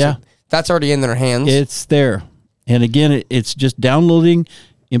network, and Yeah. so that's already in their hands. It's there, and again, it's just downloading,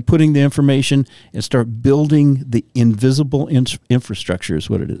 inputting the information, and start building the invisible infrastructure. Is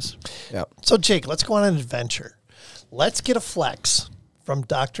what it is. Yeah. So, Jake, let's go on an adventure. Let's get a flex from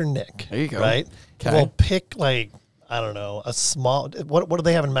Dr. Nick. There you go. Right? Okay. We'll pick, like, I don't know, a small, what do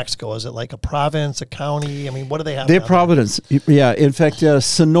they have in Mexico? Is it like a province, a county? I mean, what do they have? They're down Providence. Yeah. In fact,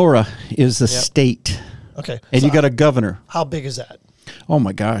 Sonora is a state, there? Okay. and So you got a governor. how big is that? Oh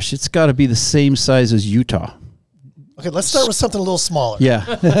my gosh, it's got to be the same size as Utah. Okay, let's start with something a little smaller. Yeah.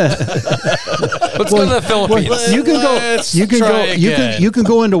 Let's go to the Philippines. you can go. Let's You can try go. again. You can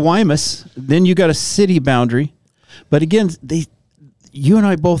go into Guaymas. Then you got a city boundary, but again, you and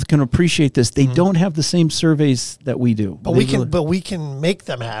I both can appreciate this. They don't have the same surveys that we do. But we can make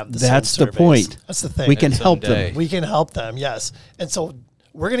them have the That's same the surveys. point. That's the thing. We can help Someday. them. We can help them, yes. And so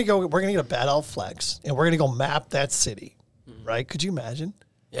we're gonna get a Bad Elf Flex, and we're gonna go map that city, right? Could you imagine?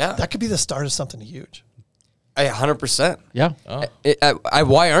 Yeah. That could be the start of something huge. 100%. Yeah.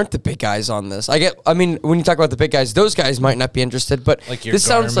 Why aren't the big guys on this? I mean, when you talk about the big guys, those guys might not be interested, but Like your this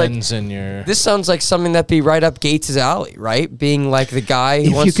sounds like Garmins and your... this sounds like something that'd be right up Gates' alley, right? Being like the guy If who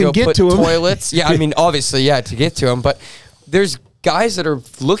you wants can to get go put to him. toilets. Yeah, I mean, obviously, yeah, to get to him, but there's guys that are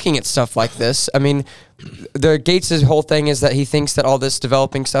looking at stuff like this. I mean, the Gates' whole thing is that he thinks that all this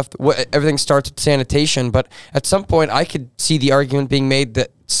developing stuff, everything starts with sanitation, but at some point I could see the argument being made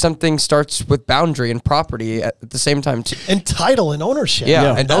that something starts with boundary and property at the same time too. And title and ownership.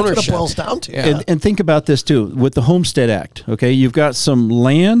 Yeah, and that's what ownership. it boils down to. Yeah. And think about this too with the Homestead Act. Okay, you've got some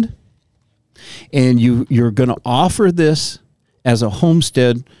land, and you're going to offer this as a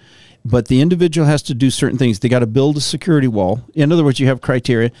homestead, but the individual has to do certain things. They got to build a security wall. In other words, you have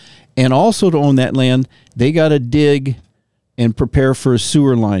criteria, and also to own that land, they got to dig and prepare for a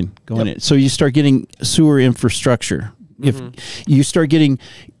sewer line going in. So you start getting sewer infrastructure. If you start getting,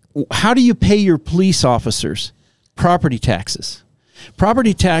 how do you pay your police officers? Property taxes.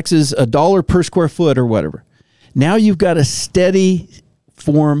 Property taxes, $1 per square foot or whatever. Now you've got a steady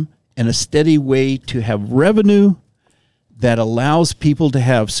form and a steady way to have revenue that allows people to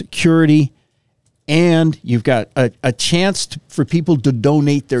have security, and you've got a chance for people to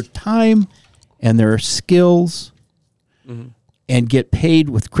donate their time and their skills and get paid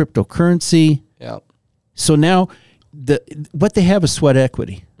with cryptocurrency. Yeah. So now what they have is sweat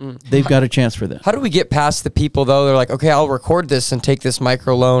equity. They've got a chance for that. How do we get past the people though? They're like, okay, I'll record this and take this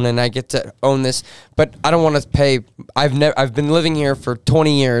micro loan and I get to own this, but I don't want to pay. I've been living here for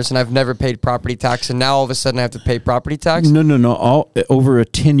 20 years and I've never paid property tax, and now all of a sudden I have to pay property tax. No. All over a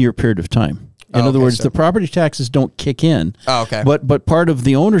 10-year period of time. In Oh, other okay, words, so- the property taxes don't kick in. Oh, okay. But part of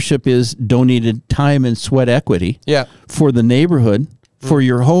the ownership is donated time and sweat equity. Yeah. For the neighborhood, for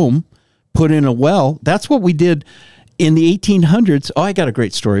your home, put in a well. That's what we did in the 1800s. Oh, I got a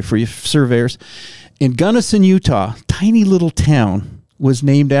great story for you, surveyors. In Gunnison, Utah, tiny little town was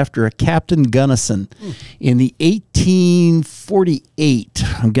named after a Captain Gunnison in the 1848.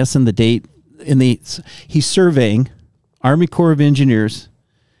 I'm guessing the date. He's surveying, Army Corps of Engineers,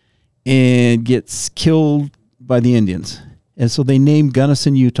 and gets killed by the Indians. And so they named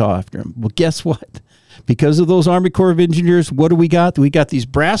Gunnison, Utah after him. Well, guess what? Because of those Army Corps of Engineers, what do we got? We got these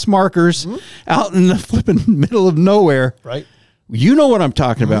brass markers out in the flipping middle of nowhere. Right. You know what I'm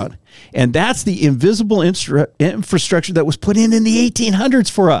talking about. And that's the invisible infrastructure that was put in the 1800s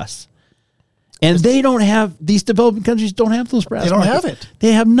for us. And they don't have, these developing countries don't have those brass They don't markets. have it.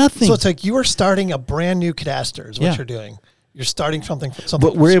 They have nothing. So it's like you are starting a brand new cadaster is what Yeah. you're doing. You're starting something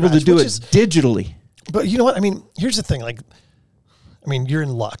but we're able to scratch, do which it is- digitally. But you know what? I mean, here's the thing. Like, I mean, you're in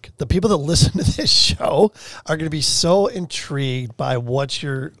luck. The people that listen to this show are going to be so intrigued by what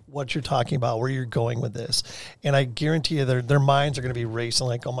you're talking about, where you're going with this, and I guarantee you, their minds are going to be racing.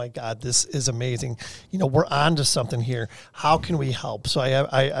 Like, oh my God, this is amazing. You know, we're on to something here. How can we help? So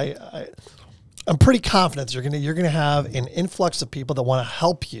I'm pretty confident that you're gonna have an influx of people that want to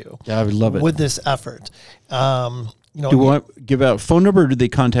help you. Yeah, I would love it. with this effort. You know, Do you want to give out a phone number or do they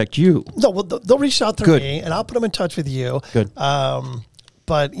contact you? no, well, they'll reach out to Good. me, and I'll put them in touch with you. Good.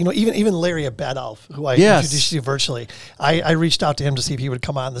 But you know, even Larry at Bad Elf, who I Yes. introduced you virtually, I reached out to him to see if he would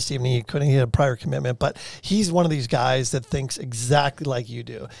come on this evening. He couldn't; he had a prior commitment. But he's one of these guys that thinks exactly like you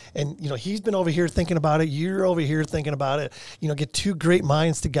do, and you know, he's been over here thinking about it. You're over here thinking about it. You know, get two great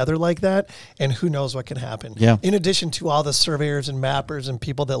minds together like that, and who knows what can happen. Yeah. In addition to all the surveyors and mappers and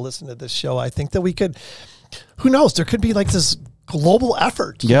people that listen to this show, I think that we could. Who knows? There could be like this global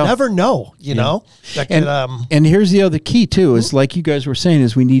effort. You Yeah. never know, you know? That could, And here's the other key too, is like you guys were saying,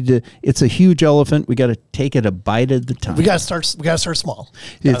 is we need to, it's a huge elephant. We got to take it a bite at a time. we gotta start small.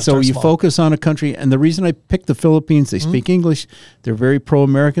 Yeah, Gotta so start you small. focus on a country, and the reason I picked the Philippines, they speak English, they're very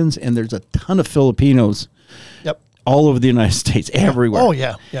pro-Americans, and there's a ton of Filipinos Yep. all over the United States, everywhere. Oh,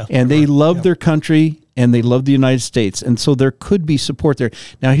 yeah, yeah. And they love their country, and they love the United States, and so there could be support there.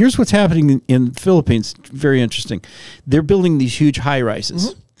 Now, here's what's happening in the Philippines. Very interesting. They're building these huge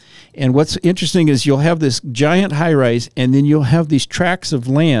high-rises. And what's interesting is you'll have this giant high-rise, and then you'll have these tracts of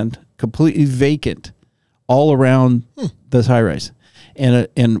land completely vacant all around this high-rise.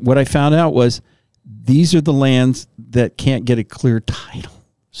 And what I found out was these are the lands that can't get a clear title.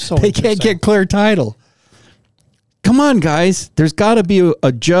 So They can't interesting. get clear title. Come on, guys. There's got to be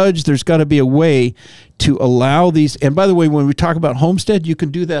a judge. There's got to be a way to allow these. And by the way, when we talk about homestead, you can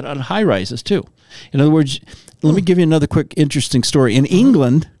do that on high rises too. In other words, let me give you another quick, interesting story. In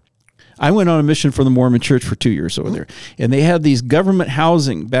England, I went on a mission for the Mormon Church for 2 years over there. And they had these government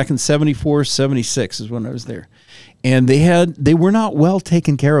housing back in 74, 76 is when I was there. And they were not well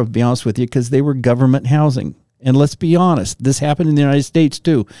taken care of, to be honest with you, because they were government housing. And let's be honest, this happened in the United States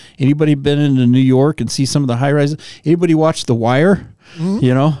too. Anybody been into New York and see some of the high rises? Anybody watch The Wire?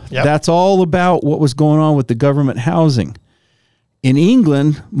 You know, Yep. that's all about what was going on with the government housing. In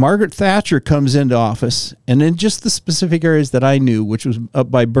England, Margaret Thatcher comes into office, and in just the specific areas that I knew, which was up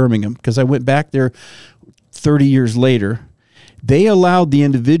by Birmingham, because I went back there 30 years later, they allowed the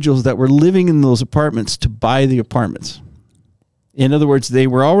individuals that were living in those apartments to buy the apartments. In other words, they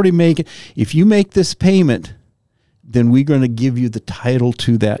were already making, if you make this payment, then we're going to give you the title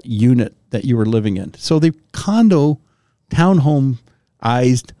to that unit that you were living in. So they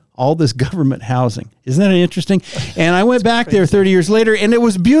townhome-ized all this government housing. Isn't that interesting? And I went back there 30 years later, and it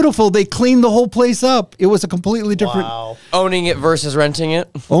was beautiful. They cleaned the whole place up. It was a completely different Wow. Owning it versus renting it.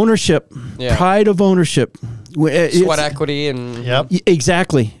 ownership, Yeah. pride of ownership. It's- Sweat equity and Yep.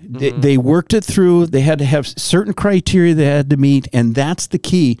 Exactly. They worked it through. They had to have certain criteria they had to meet, and that's the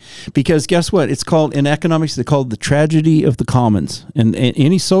key. Because guess what? It's called, in economics, they call it the tragedy of the commons. And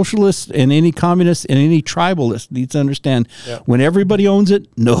any socialist and any communist and any tribalist needs to understand when everybody owns it,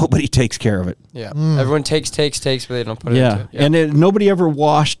 nobody takes care of it. yeah. Everyone takes, but they don't put it Yeah. into it. And nobody ever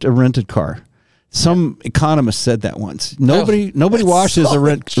washed a rented car. Some economist said that once. Nobody washes a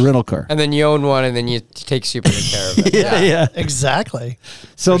rental car. And then you own one, and then you take super good care of it. Yeah. Exactly.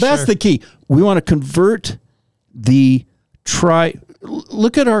 So For that's sure. the key. We want to convert the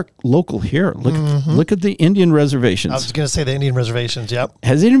Look at our local here. Look at the Indian reservations. I was going to say the Indian reservations. Yep.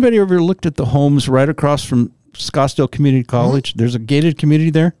 Has anybody ever looked at the homes right across from Scottsdale Community College? There's a gated community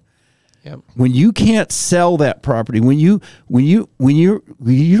there. Yep. When you can't sell that property, when you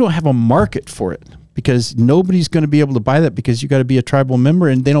don't have a market for it, because nobody's going to be able to buy that, because you got to be a tribal member,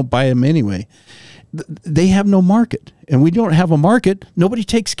 and they don't buy them anyway. They have no market, and we don't have a market. Nobody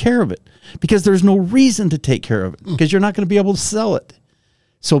takes care of it because there's no reason to take care of it, because you're not going to be able to sell it.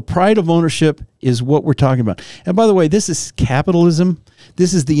 So pride of ownership is what we're talking about. And by the way, this is capitalism.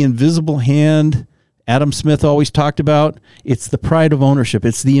 This is the invisible hand Adam Smith always talked about. It's the pride of ownership.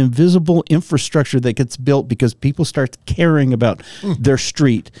 It's the invisible infrastructure that gets built because people start caring about their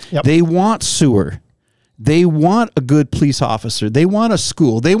street. Yep. They want sewer. They want a good police officer. They want a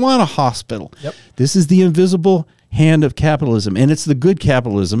school. They want a hospital. Yep. This is the invisible hand of capitalism. And it's the good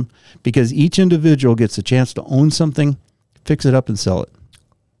capitalism because each individual gets a chance to own something, fix it up, and sell it.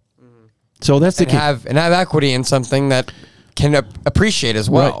 So that's the and key. have equity in something that can appreciate as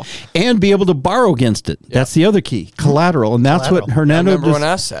well. Right. And be able to borrow against it. That's the other key, collateral. And that's what Hernando Number one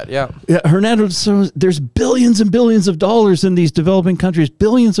asset, Hernando, so there's billions and billions of dollars in these developing countries,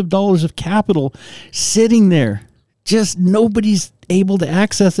 billions of dollars of capital sitting there. Just nobody's able to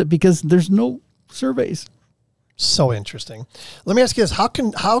access it because there's no surveys. So interesting. Let me ask you this: How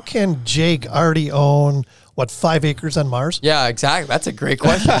can Jake already own 5 acres on Mars? Yeah, exactly. That's a great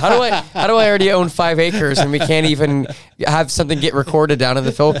question. How do I already own 5 acres and we can't even have something get recorded down in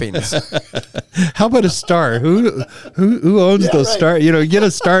the Philippines? How about a star? Who owns those stars? Get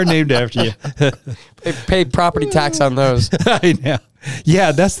a star named after you. Pay property tax on those. I know.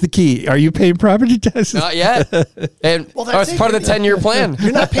 Yeah, that's the key. Are you paying property taxes? Not yet. And it's part of the 10-year plan.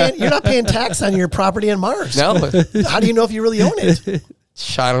 You're not paying tax on your property on Mars. No. How do you know if you really own it?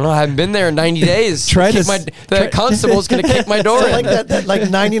 I don't know. I haven't been there in 90 days. The constable's going to kick my door in. Like that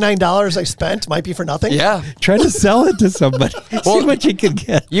 $99 I spent might be for nothing. Yeah. Try to sell it to somebody. See what you can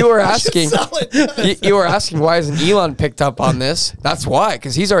get. You were asking. You were asking why isn't Elon picked up on this? That's why,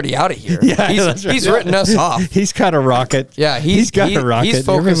 because he's already out of here. Yeah, he's written us off. He's got a rocket. Yeah, he's got a rocket. He's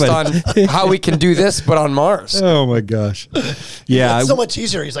focused on how we can do this, but on Mars. Oh my gosh. Yeah, it's so much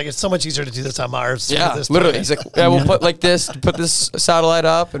easier. He's like, it's so much easier to do this on Mars. Yeah, literally. He's like, we'll put like this, put this satellite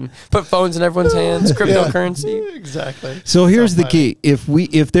up and put phones in everyone's hands, cryptocurrency. Exactly. So here's the key.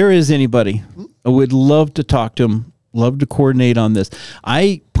 If there is anybody, I would love to talk to him, love to coordinate on this.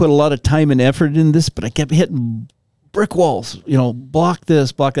 I put a lot of time and effort in this, but I kept hitting brick walls, block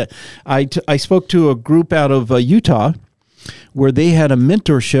this, block that. I spoke to a group out of Utah where they had a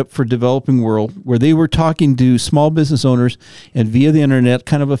mentorship for developing world, where they were talking to small business owners and via the internet,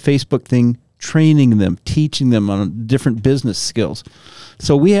 kind of a Facebook thing, training them, teaching them on different business skills.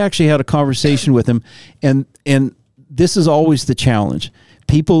 So we actually had a conversation with them, and this is always the challenge.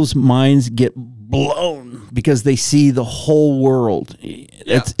 People's minds get blown because they see the whole world.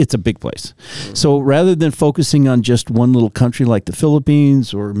 It's a big place. So rather than focusing on just one little country like the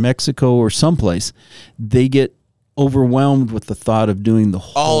Philippines or Mexico or someplace, they get overwhelmed with the thought of doing the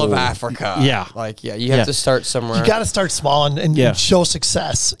whole all of Africa. Yeah. You have to start somewhere. You got to start small and show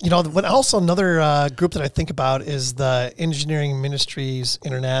success. Also another group that I think about is the Engineering Ministries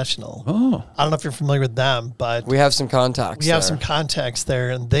International. Oh. I don't know if you're familiar with them, but we have some contacts. We have some contacts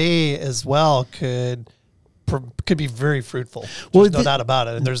there, and they as well could be very fruitful. There's no doubt about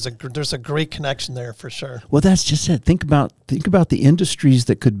it. And there's a great connection there for sure. Well, that's just it. Think about the industries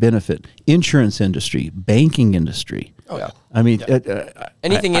that could benefit: insurance industry, banking industry. Oh yeah. I mean,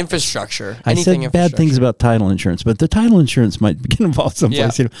 anything infrastructure. I said bad things about title insurance, but the title insurance might get involved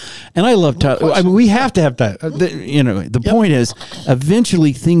someplace. Yeah. And I love title. I mean, we have to have title. The point is,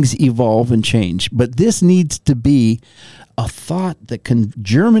 eventually things evolve and change, but this needs to be a thought that can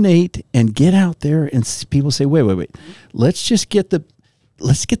germinate and get out there, and people say, wait, let's just get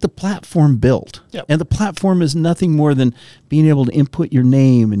the platform built. Yep. And the platform is nothing more than being able to input your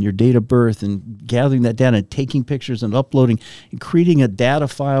name and your date of birth and gathering that data and taking pictures and uploading and creating a data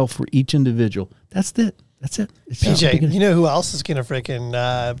file for each individual. That's it. It's PJ, you know who else is going to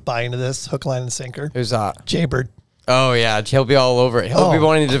freaking buy into this hook, line, and sinker? Who's that? Jaybird. Oh yeah, he'll be all over it. He'll be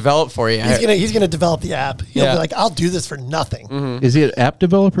wanting to develop for you. He's gonna develop the app. He'll be like, I'll do this for nothing. Mm-hmm. Is he an app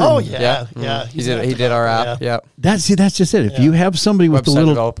developer? Oh yeah. Mm-hmm. He did our app. Yeah. That's just it. If you have somebody with Website a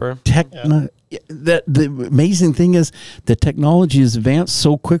little developer. That the amazing thing is the technology has advanced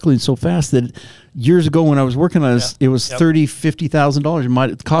so quickly and so fast that years ago when I was working on it, it was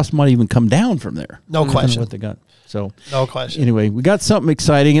 $30,000-$50,000. The cost might even come down from there. No question. What they got. So no question. Anyway, we got something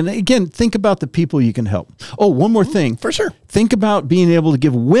exciting. And again, think about the people you can help. Oh, one more thing. For sure. Think about being able to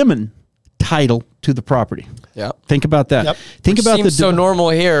give women title to the property. Yeah. Think about that. Yep. Think Which about seems so normal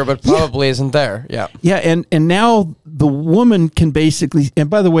here, but probably isn't there. Yeah. Yeah, and now the woman can basically, and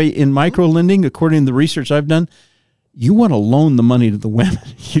by the way, in micro lending, according to the research I've done, you want to loan the money to the women.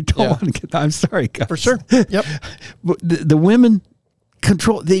 You don't want to get, I'm sorry, guys. For sure. Yep. But the women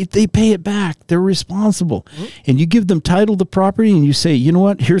control, they pay it back. They're responsible. Mm-hmm. And you give them title to the property and you say, you know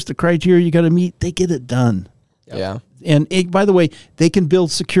what, here's the criteria you got to meet. They get it done. Yep. Yeah. And by the way, they can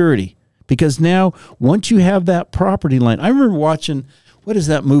build security because now once you have that property line, I remember watching, what is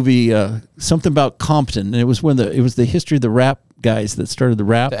that movie? Something about Compton. And it was the history of the rap guys that started the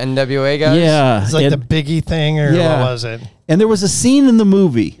rap. The NWA guys? Yeah. It's like the Biggie thing or what was it? And there was a scene in the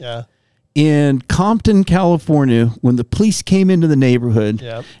movie. Yeah. In Compton, California, when the police came into the neighborhood,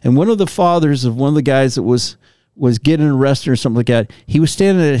 and one of the fathers of one of the guys that was getting arrested or something like that, he was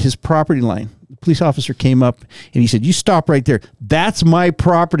standing at his property line. The police officer came up and he said, "You stop right there. That's my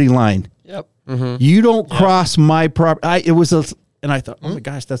property line. Yep. Mm-hmm. You don't cross my property." It was And I thought, oh my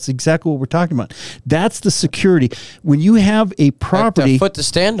gosh, that's exactly what we're talking about. That's the security. When you have a property, Like the foot to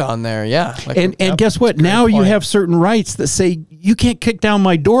stand on there, yeah. Like, and guess what? Now you point. have certain rights that say you can't kick down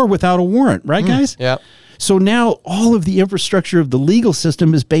my door without a warrant, right, guys? yeah. So now all of the infrastructure of the legal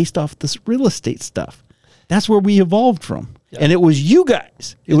system is based off this real estate stuff. That's where we evolved from. And it was you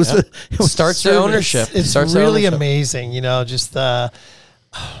guys. It was the Starts the ownership. It's Starts the really ownership. amazing, just God.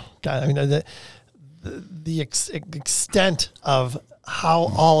 I mean, the extent of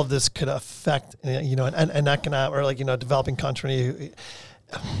how all of this could affect, an economic or developing country.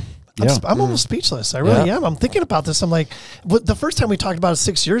 I'm almost speechless. I really am. I'm thinking about this. I'm like, the first time we talked about it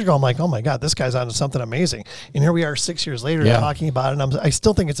 6 years ago, I'm like, oh my God, this guy's onto something amazing. And here we are 6 years later talking about it. And I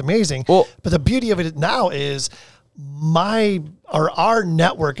still think it's amazing. Well, but the beauty of it now is our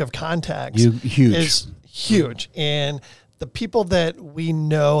network of contacts is huge. And the people that we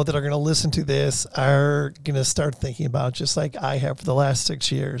know that are going to listen to this are going to start thinking about, just like I have for the last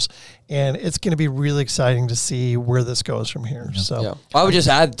 6 years. And it's going to be really exciting to see where this goes from here. So Yeah. I would just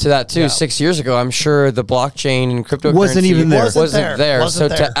add to that too. 6 years ago, I'm sure the blockchain and cryptocurrency Wasn't even there. Wasn't there. Wasn't So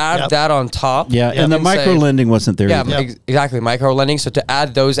there. to add Yep. that on top, and the say- micro lending wasn't there. yeah, either. exactly, micro lending. So to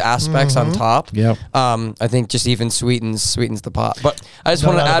add those aspects on top, Yeah. I think just even sweetens the pot. But I just No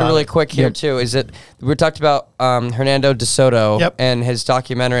want to doubt add about really it. quick here too. Is that we talked about Hernando de Soto and his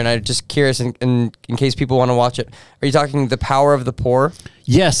documentary, and I'm just curious in case people want to watch it. Are you talking The Power of the Poor?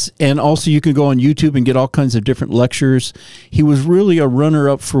 Yes, and also you can go on YouTube and get all kinds of different lectures. He was really a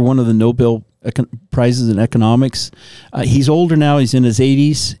runner-up for one of the Nobel prizes in economics. He's older now; he's in his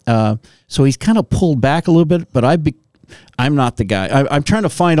 80s, so he's kind of pulled back a little bit. But I'm not the guy. I'm trying to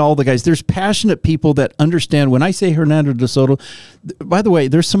find all the guys. There's passionate people that understand. When I say Hernando de Soto, by the way,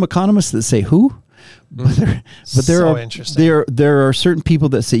 there's some economists that say who. But there So are interesting. there are certain people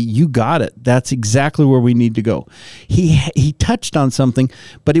that say you got it. That's exactly where we need to go. He touched on something,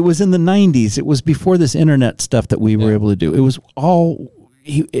 but it was in the 90s. It was before this internet stuff that we were able to do. It was all.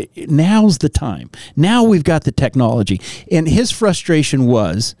 Now's the time. Now we've got the technology, and his frustration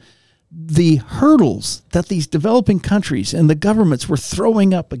was the hurdles that these developing countries and the governments were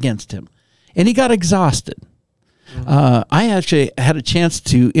throwing up against him, and he got exhausted. I actually had a chance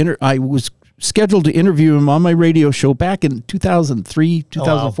to I was scheduled to interview him on my radio show back in 2003,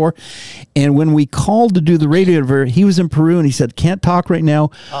 2004. And when we called to do the radio interview, he was in Peru and he said, can't talk right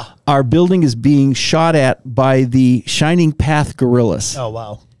now. Our building is being shot at by the Shining Path guerrillas. Oh,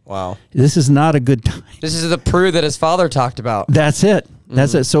 wow. Wow. This is not a good time. This is the Peru that his father talked about. That's it.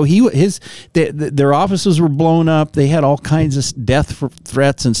 That's it. So their offices were blown up. They had all kinds of death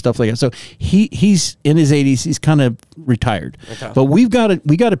threats and stuff like that. So he's in his 80s. He's kind of retired. Okay. But we got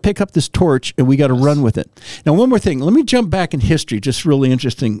to pick up this torch and we got to run with it. Now, one more thing. Let me jump back in history. Just really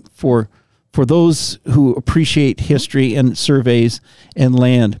interesting for those who appreciate history and surveys and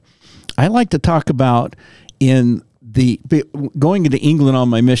land. I like to talk about going into England on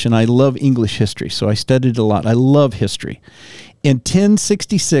my mission. I love English history, so I studied a lot. I love history. In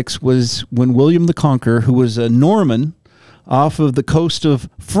 1066 was when William the Conqueror, who was a Norman off of the coast of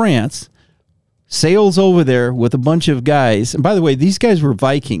France, sails over there with a bunch of guys. And by the way, these guys were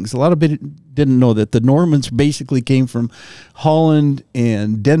Vikings. A lot of people didn't know that. The Normans basically came from Holland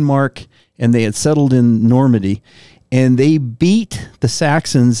and Denmark, and they had settled in Normandy. And they beat the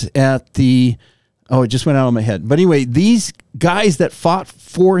Saxons at the... Oh, it just went out of my head. But anyway, these guys that fought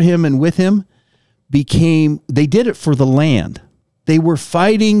for him and with him they did it for the land. They were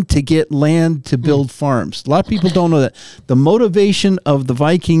fighting to get land to build farms. A lot of people don't know that. The motivation of the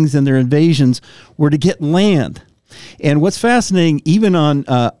Vikings and their invasions were to get land. And what's fascinating, even on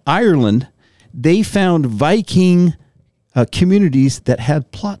Ireland, they found Viking communities that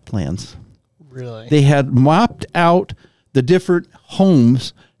had plot plans. Really? They had mapped out the different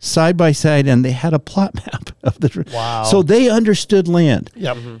homes side by side, and they had a plot map of the. Wow. So they understood land.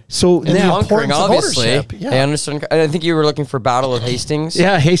 Yep. So And now, Conquering, importance of obviously. ownership, yeah. They understood. I think you were looking for Battle of Hastings.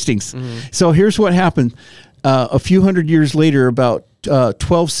 yeah, Hastings. So here's what happened. A few hundred years later, about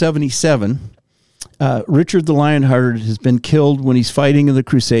 1277, Richard the Lionhearted has been killed when he's fighting in the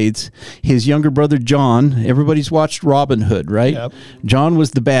Crusades. His younger brother John, everybody's watched Robin Hood, right? Yep. John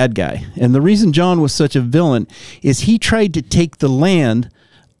was the bad guy. And the reason John was such a villain is he tried to take the land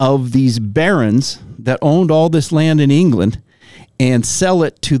of these barons that owned all this land in England and sell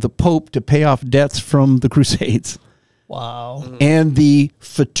it to the Pope to pay off debts from the Crusades. Wow. And the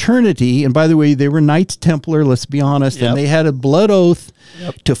fraternity, and by the way, they were Knights Templar, let's be honest, Yep. and they had a blood oath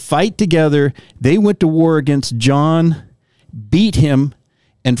to fight together. They went to war against John, beat him,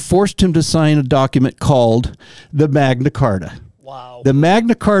 and forced him to sign a document called the Magna Carta. Wow. The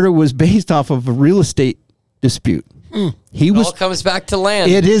Magna Carta was based off of a real estate dispute. He It was. all comes back to land.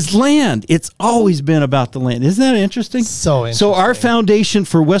 It is land. It's always been about the land. Isn't that interesting? So So our interesting. foundation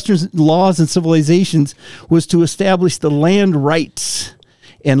for Western laws and civilizations was to establish the land rights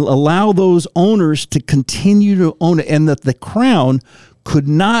and allow those owners to continue to own it, and that the crown could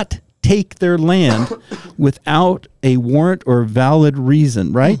not take their land without a warrant or valid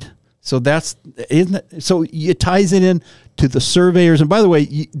reason, right? So that's isn't it, so it ties it in to the surveyors. And by the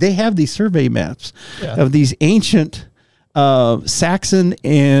way, they have these survey maps of these ancient Saxon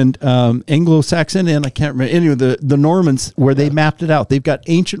and Anglo-Saxon, and I can't remember any of the Normans where they mapped it out. They've got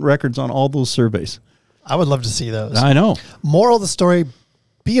ancient records on all those surveys. I would love to see those. I know. Moral of the story: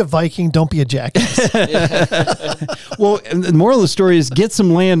 be a Viking, don't be a jackass. Well, and the moral of the story is get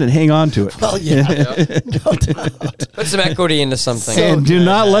some land and hang on to it. Well, yeah, no doubt. Put some equity into something. And do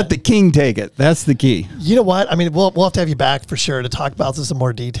not let the king take it. That's the key. You know what? I mean, we'll have to have you back for sure to talk about this in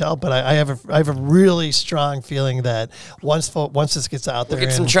more detail. But I have a really strong feeling that once this gets out there, We'll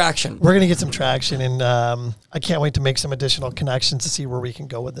get some traction. We're gonna get some traction, and I can't wait to make some additional connections to see where we can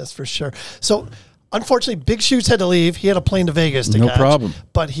go with this for sure. So. Unfortunately, Big Shoots had to leave. He had a plane to Vegas to No catch. problem.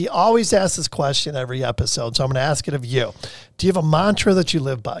 But he always asks this question every episode, so I'm going to ask it of you. Do you have a mantra that you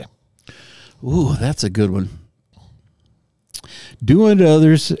live by? Ooh, that's a good one. Do unto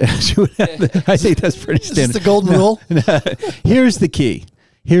others as you would have them. I think that's pretty Is this standard. the golden rule? Here's the key.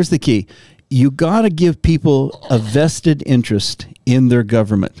 Here's the key. You got to give people a vested interest in their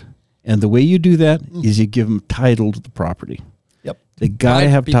government. And the way you do that is you give them title to the property. Yep. They got to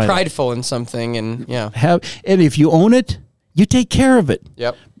have Be title. prideful in something, and And if you own it, you take care of it.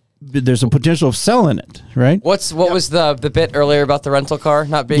 Yep. There's a potential of selling it, right? What was the bit earlier about the rental car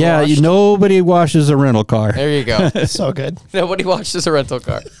not being Yeah, washed? nobody washes a rental car. There you go. So good. Nobody washes a rental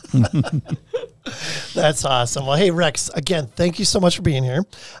car. That's awesome. Well, hey, Rex, again, thank you so much for being here.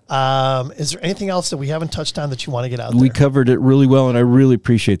 Is there anything else that we haven't touched on that you want to get out We there? covered it really well, and I really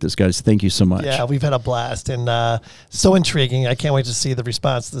appreciate this, guys. Thank you so much. Yeah, we've had a blast and so intriguing. I can't wait to see the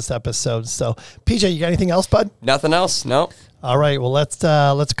response to this episode. So, PJ, you got anything else, bud? Nothing else? No. All right. Well, let's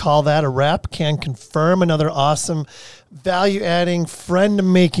call that a wrap. Can confirm another awesome value-adding,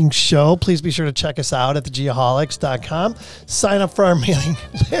 friend-making show. Please be sure to check us out at thegeoholics.com. Sign up for our mailing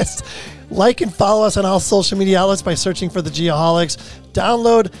list. Like and follow us on all social media outlets by searching for The Geoholics.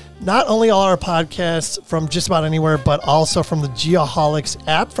 Download not only all our podcasts from just about anywhere, but also from the Geoholics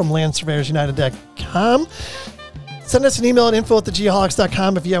app from LandSurveyorsUnited.com. Send us an email at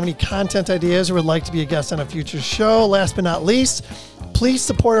info@thegeoholics.com if you have any content ideas or would like to be a guest on a future show. Last but not least, please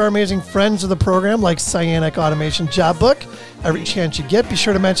support our amazing friends of the program like Cyanic Automation Job Book. Every chance you get, be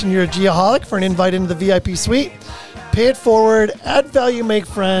sure to mention you're a Geoholic for an invite into the VIP suite. Pay it forward, add value, make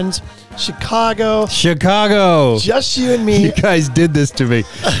friends. Chicago, just you and me. You guys did this to me.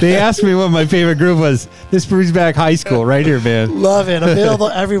 They asked me what my favorite group was. This brings back high school right here, man. Love it. Available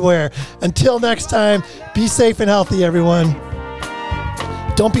everywhere. Until next time, be safe and healthy, everyone.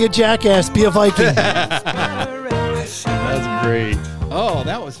 Don't be a jackass. Be a Viking. That's great. Oh,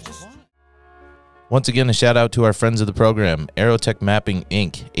 that was fun. Once again, a shout out to our friends of the program, Aerotech Mapping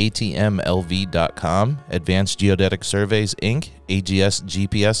Inc., ATMLV.com, Advanced Geodetic Surveys Inc.,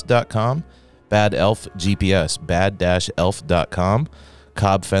 AGSGPS.com, Bad Elf GPS, bad-elf.com,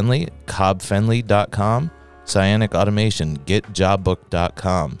 Cobb Fenley, CobbFenley.com, Cyanic Automation,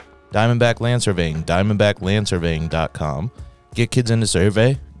 GetJobBook.com, Diamondback Land Surveying, DiamondbackLandSurveying.com, Get Kids Into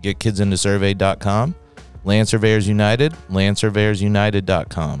Survey, GetKidsIntoSurvey.com, Land Surveyors United,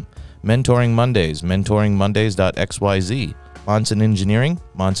 LandSurveyorsUnited.com, Mentoring Mondays, mentoringmondays.xyz, Monson Engineering,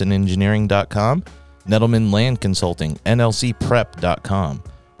 monsonengineering.com, Nettleman Land Consulting, nlcprep.com,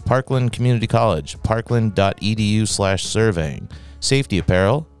 Parkland Community College, parkland.edu/surveying, Safety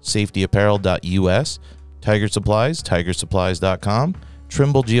Apparel, safetyapparel.us, Tiger Supplies, tigersupplies.com,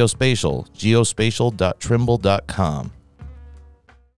 Trimble Geospatial, geospatial.trimble.com.